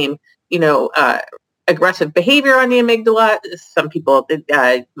blame, aggressive behavior on the amygdala. Some people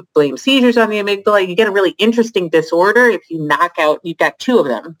blame seizures on the amygdala. You get a really interesting disorder if you knock out, you've got two of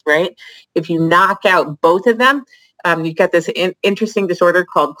them, right? If you knock out both of them, you've got this interesting disorder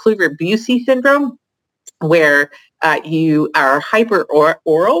called Kluver-Bucy syndrome, where you are hyper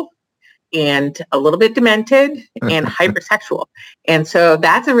oral and a little bit demented and hypersexual. And so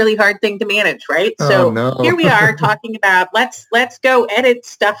that's a really hard thing to manage, right? So no. Here we are talking about let's go edit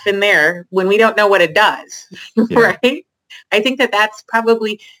stuff in there when we don't know what it does, right? I think that's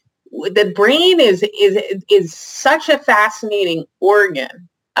probably, the brain is such a fascinating organ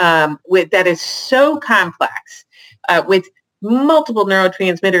that is so complex with multiple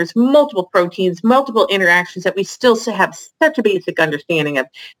neurotransmitters, multiple proteins, multiple interactions that we still have such a basic understanding of,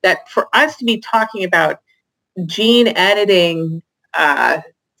 that for us to be talking about gene editing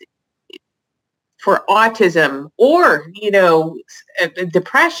for autism or,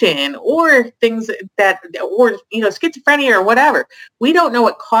 depression or things or schizophrenia or whatever, we don't know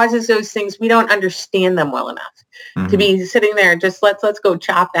what causes those things. We don't understand them well enough to be sitting there and just let's go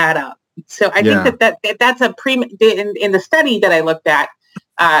chop that up. So I think that's in the study that I looked at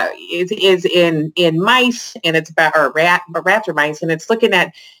is in mice, and it's about rats or mice, and it's looking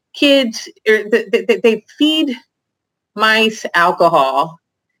at kids. They feed mice alcohol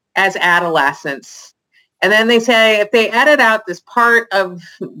as adolescents, and then they say if they edit out this part of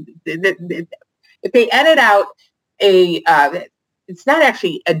if they edit out it's not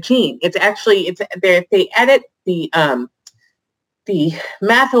actually a gene. If they edit the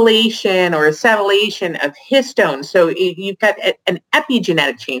methylation or acetylation of histones. So you've got an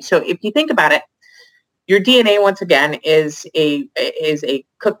epigenetic change. So if you think about it, your DNA, once again, is a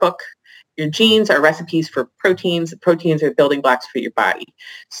cookbook. Your genes are recipes for proteins. Proteins are building blocks for your body.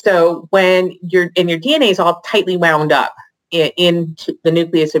 So when your DNA is all tightly wound up in the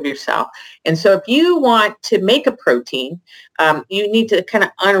nucleus of your cell. And so if you want to make a protein, you need to kind of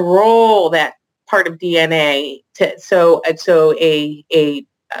unroll that part of DNA so the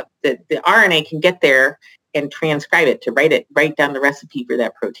RNA can get there and transcribe it to write down the recipe for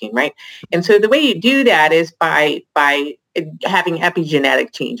that protein, right? And so the way you do that is by having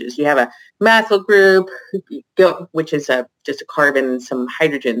epigenetic changes. You have a methyl group, which is just a carbon and some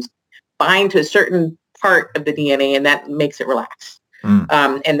hydrogens, bind to a certain part of the DNA, and that makes it relax.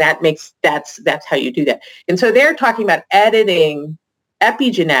 And that's how you do that. And so they're talking about editing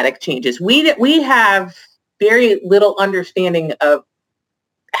epigenetic changes. We have very little understanding of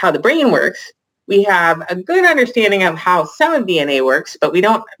how the brain works. We have a good understanding of how some of DNA works, but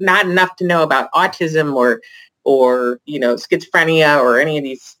not enough to know about autism or schizophrenia or any of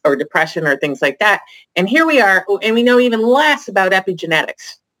these, or depression or things like that. And here we are, and we know even less about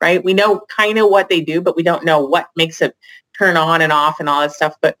epigenetics, right? We know kind of what they do, but we don't know what makes it turn on and off and all that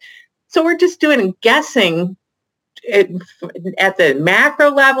stuff. But so we're just guessing at the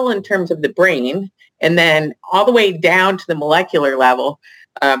macro level in terms of the brain, and then all the way down to the molecular level,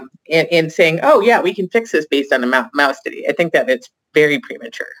 and saying, oh yeah, we can fix this based on a mouse study. I think that it's very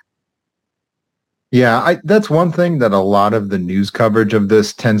premature. Yeah, that's one thing that a lot of the news coverage of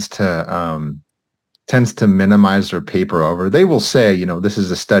this tends to minimize or paper over. They will say, this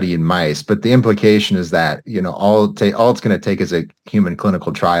is a study in mice, but the implication is that, all it's going to take is a human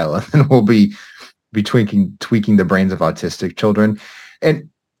clinical trial, and then we'll be tweaking the brains of autistic children. And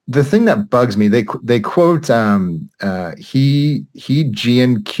the thing that bugs me, they quote He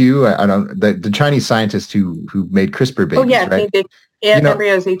Jiankui, the Chinese scientist who made CRISPR babies. Oh yeah, right?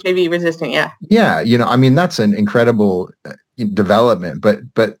 Embryos HIV resistant. Yeah. Yeah, that's an incredible development.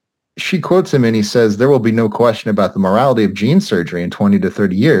 But she quotes him, and he says there will be no question about the morality of gene surgery in 20 to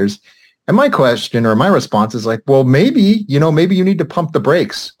 30 years. And my question, or my response, is like, well, maybe you need to pump the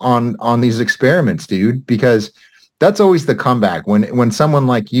brakes on these experiments, dude, because that's always the comeback when someone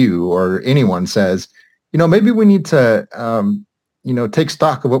like you or anyone says, maybe we need to, take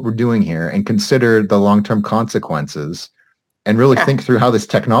stock of what we're doing here and consider the long-term consequences and really think through how this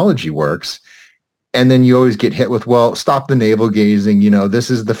technology works. And then you always get hit with, well, stop the navel gazing. This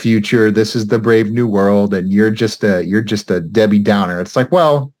is the future. This is the brave new world. And you're just a Debbie Downer. It's like,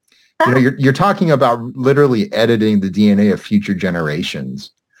 well, you're talking about literally editing the DNA of future generations.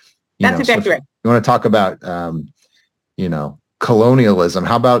 That's exactly right. You want to talk about, colonialism?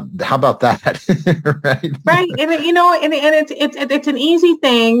 How about that? Right. Right. And it's an easy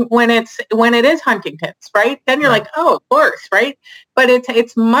thing when it is Huntington's, right? Then you're like, oh, of course, right? But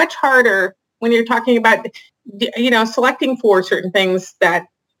it's much harder when you're talking about, selecting for certain things that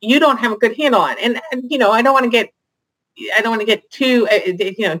you don't have a good handle on. And I don't want to get too,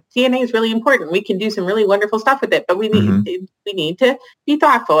 DNA is really important. We can do some really wonderful stuff with it, but we need to be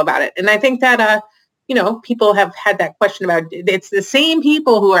thoughtful about it. And I think that, people have had that question about, it's the same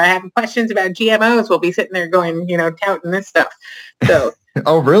people who are having questions about GMOs will be sitting there going, touting this stuff. So.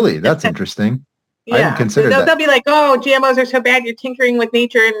 Oh, really? That's interesting. I hadn't considered that. They'll be like, oh, GMOs are so bad. You're tinkering with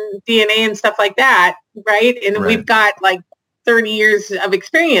nature and DNA and stuff like that. Right. And we've got like 30 years of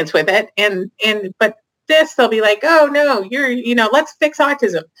experience with it. But they'll be like, oh no, let's fix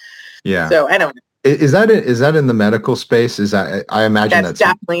autism. Yeah. So I don't know. Is that in the medical space? Is that, I imagine that's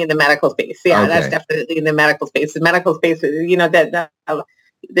definitely in the medical space. Yeah, okay. That's definitely in the medical space. The medical space, the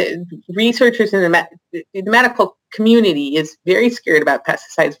researchers in the medical community is very scared about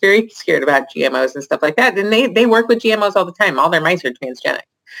pesticides, very scared about GMOs and stuff like that. And they work with GMOs all the time. All their mice are transgenic.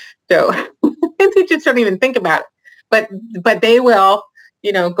 So they just don't even think about it. But they will,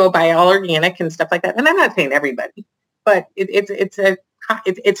 go buy all organic and stuff like that. And I'm not saying everybody, but it's a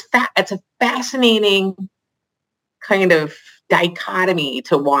fascinating kind of dichotomy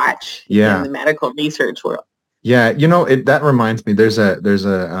to watch in the medical research world. Yeah, that reminds me. There's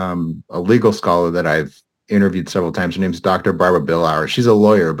a legal scholar that I've interviewed several times. Her name's Dr. Barbara Billauer. She's a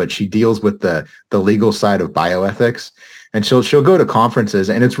lawyer, but she deals with the legal side of bioethics. And she'll go to conferences,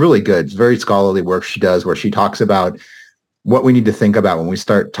 and it's really good. It's very scholarly work she does, where she talks about what we need to think about when we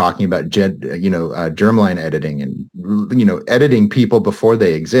start talking about germline editing and editing people before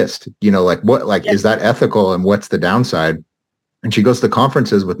they exist. Is that ethical, and what's the downside? And she goes to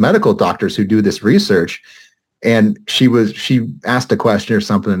conferences with medical doctors who do this research. And she asked a question or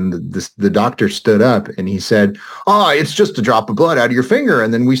something, and the doctor stood up and he said, "Oh, it's just a drop of blood out of your finger."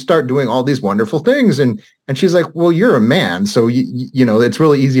 And then we start doing all these wonderful things. And she's like, "Well, you're a man, so it's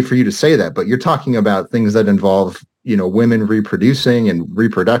really easy for you to say that, but you're talking about things that involve, women reproducing and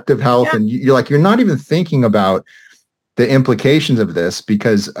reproductive health." Yeah. And you're not even thinking about the implications of this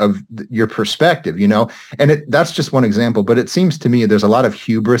because of your perspective, and that's just one example, but it seems to me there's a lot of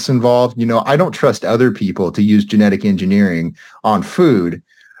hubris involved. I don't trust other people to use genetic engineering on food,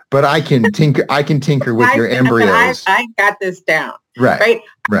 but I can tinker with your embryos. I got this down. Right.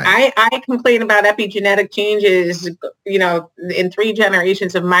 I complain about epigenetic changes, in 3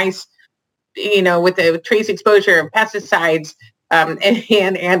 generations of mice, with the trace exposure of pesticides. And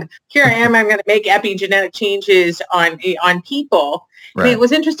here I am, I'm going to make epigenetic changes on people. Right. And it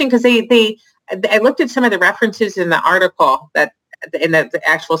was interesting because I looked at some of the references in the article in the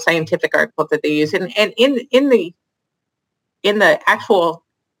actual scientific article that they use. And in the actual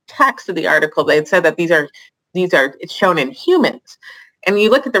text of the article, they said that it's shown in humans. And you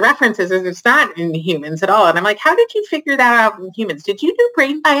look at the references, and it's not in humans at all. And I'm like, how did you figure that out in humans? Did you do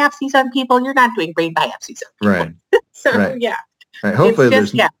brain biopsies on people? You're not doing brain biopsies on people. Right. So, yeah. Right. Hopefully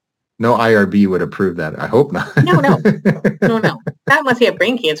there's no IRB would approve that. I hope not. No. Not unless you have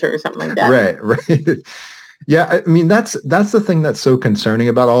brain cancer or something like that. Right. Yeah. I mean, that's the thing that's so concerning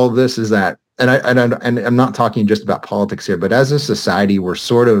about all of this is that, and I'm not talking just about politics here, but as a society, we're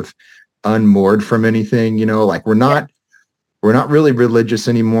sort of unmoored from anything, we're not really religious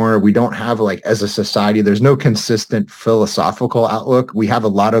anymore. We don't have as a society, there's no consistent philosophical outlook. We have a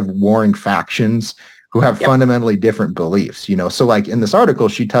lot of warring factions who have fundamentally different beliefs, So in this article,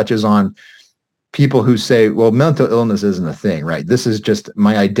 she touches on people who say, well, mental illness isn't a thing, right? This is just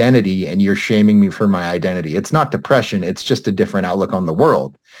my identity and you're shaming me for my identity. It's not depression. It's just a different outlook on the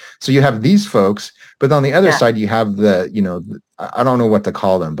world. So you have these folks, but on the other side, you have I don't know what to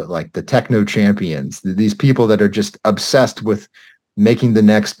call them, but the techno champions, these people that are just obsessed with making the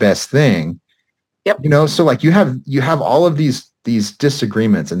next best thing. Yep. So you have all of these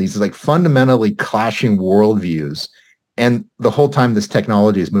disagreements and these fundamentally clashing worldviews. And the whole time this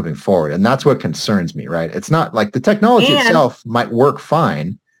technology is moving forward. And that's what concerns me, right? It's not the technology itself might work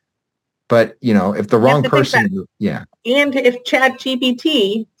fine, but if the wrong person, And if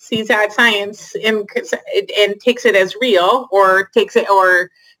ChatGPT sees that science and takes it as real or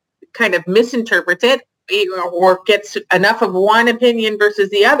kind of misinterprets it or gets enough of one opinion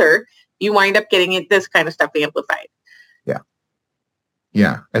versus the other, you wind up getting this kind of stuff amplified.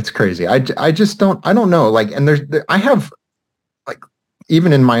 Yeah, it's crazy. I don't know. And I have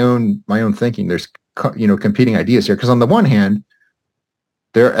even in my own thinking, there's competing ideas here. Because on the one hand,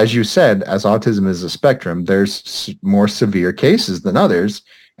 there, as you said, as autism is a spectrum, there's more severe cases than others.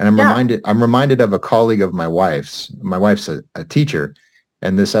 And I'm reminded of a colleague of my wife's. My wife's a teacher,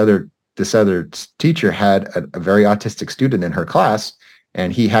 and this other teacher had a very autistic student in her class,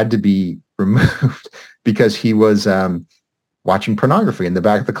 and he had to be removed because he was watching pornography in the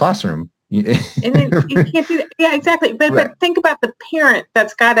back of the classroom. And then you can't do that. Yeah, exactly. But think about the parent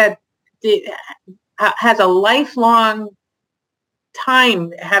that's has a lifelong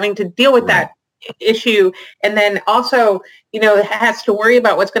time having to deal with that issue, and then also has to worry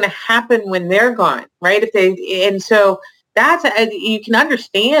about what's going to happen when they're gone, right? So that's you can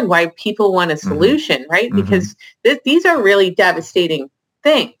understand why people want a solution, right? Because these are really devastating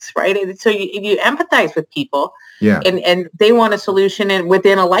things, right? And so you empathize with people, Yeah. and they want a solution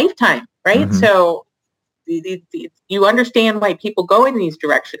within a lifetime, right? Mhm. So you understand why people go in these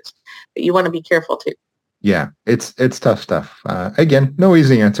directions, but you want to be careful too. Yeah, it's tough stuff. Again, no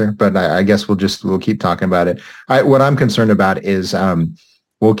easy answer, but I guess we'll keep talking about it. What I'm concerned about is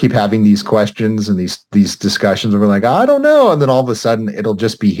we'll keep having these questions and these discussions where we're like, I don't know, and then all of a sudden it'll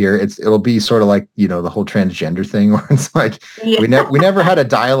just be here. It'll be sort of like, the whole transgender thing where it's like we never had a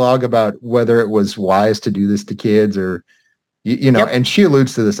dialogue about whether it was wise to do this to kids or Yep. And she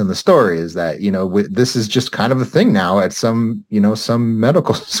alludes to this in the story is that, this is just kind of a thing now at some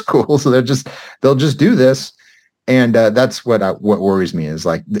medical schools. So they'll just do this. And that's what worries me is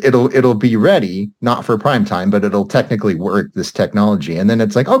like, it'll be ready, not for prime time, but it'll technically work, this technology. And then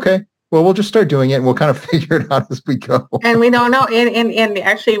it's like, okay, well, we'll just start doing it and we'll kind of figure it out as we go. And we don't know. And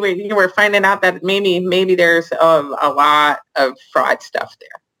actually we're finding out that maybe there's a lot of fraud stuff there.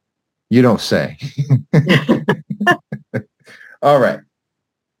 You don't say. All right.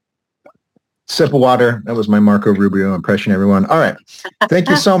 Sip of water. That was my Marco Rubio impression, everyone. All right. Thank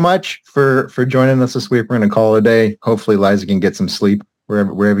you so much for joining us this week. We're going to call it a day. Hopefully Liza can get some sleep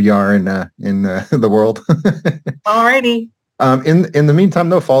wherever you are in the world. All righty. In the meantime,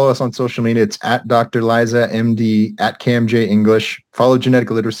 though, follow us on social media. It's at Dr. Liza, MD, at CamJ English. Follow Genetic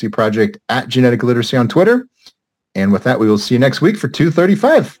Literacy Project at Genetic Literacy on Twitter. And with that, we will see you next week for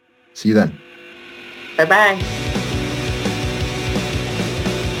 235. See you then. Bye-bye.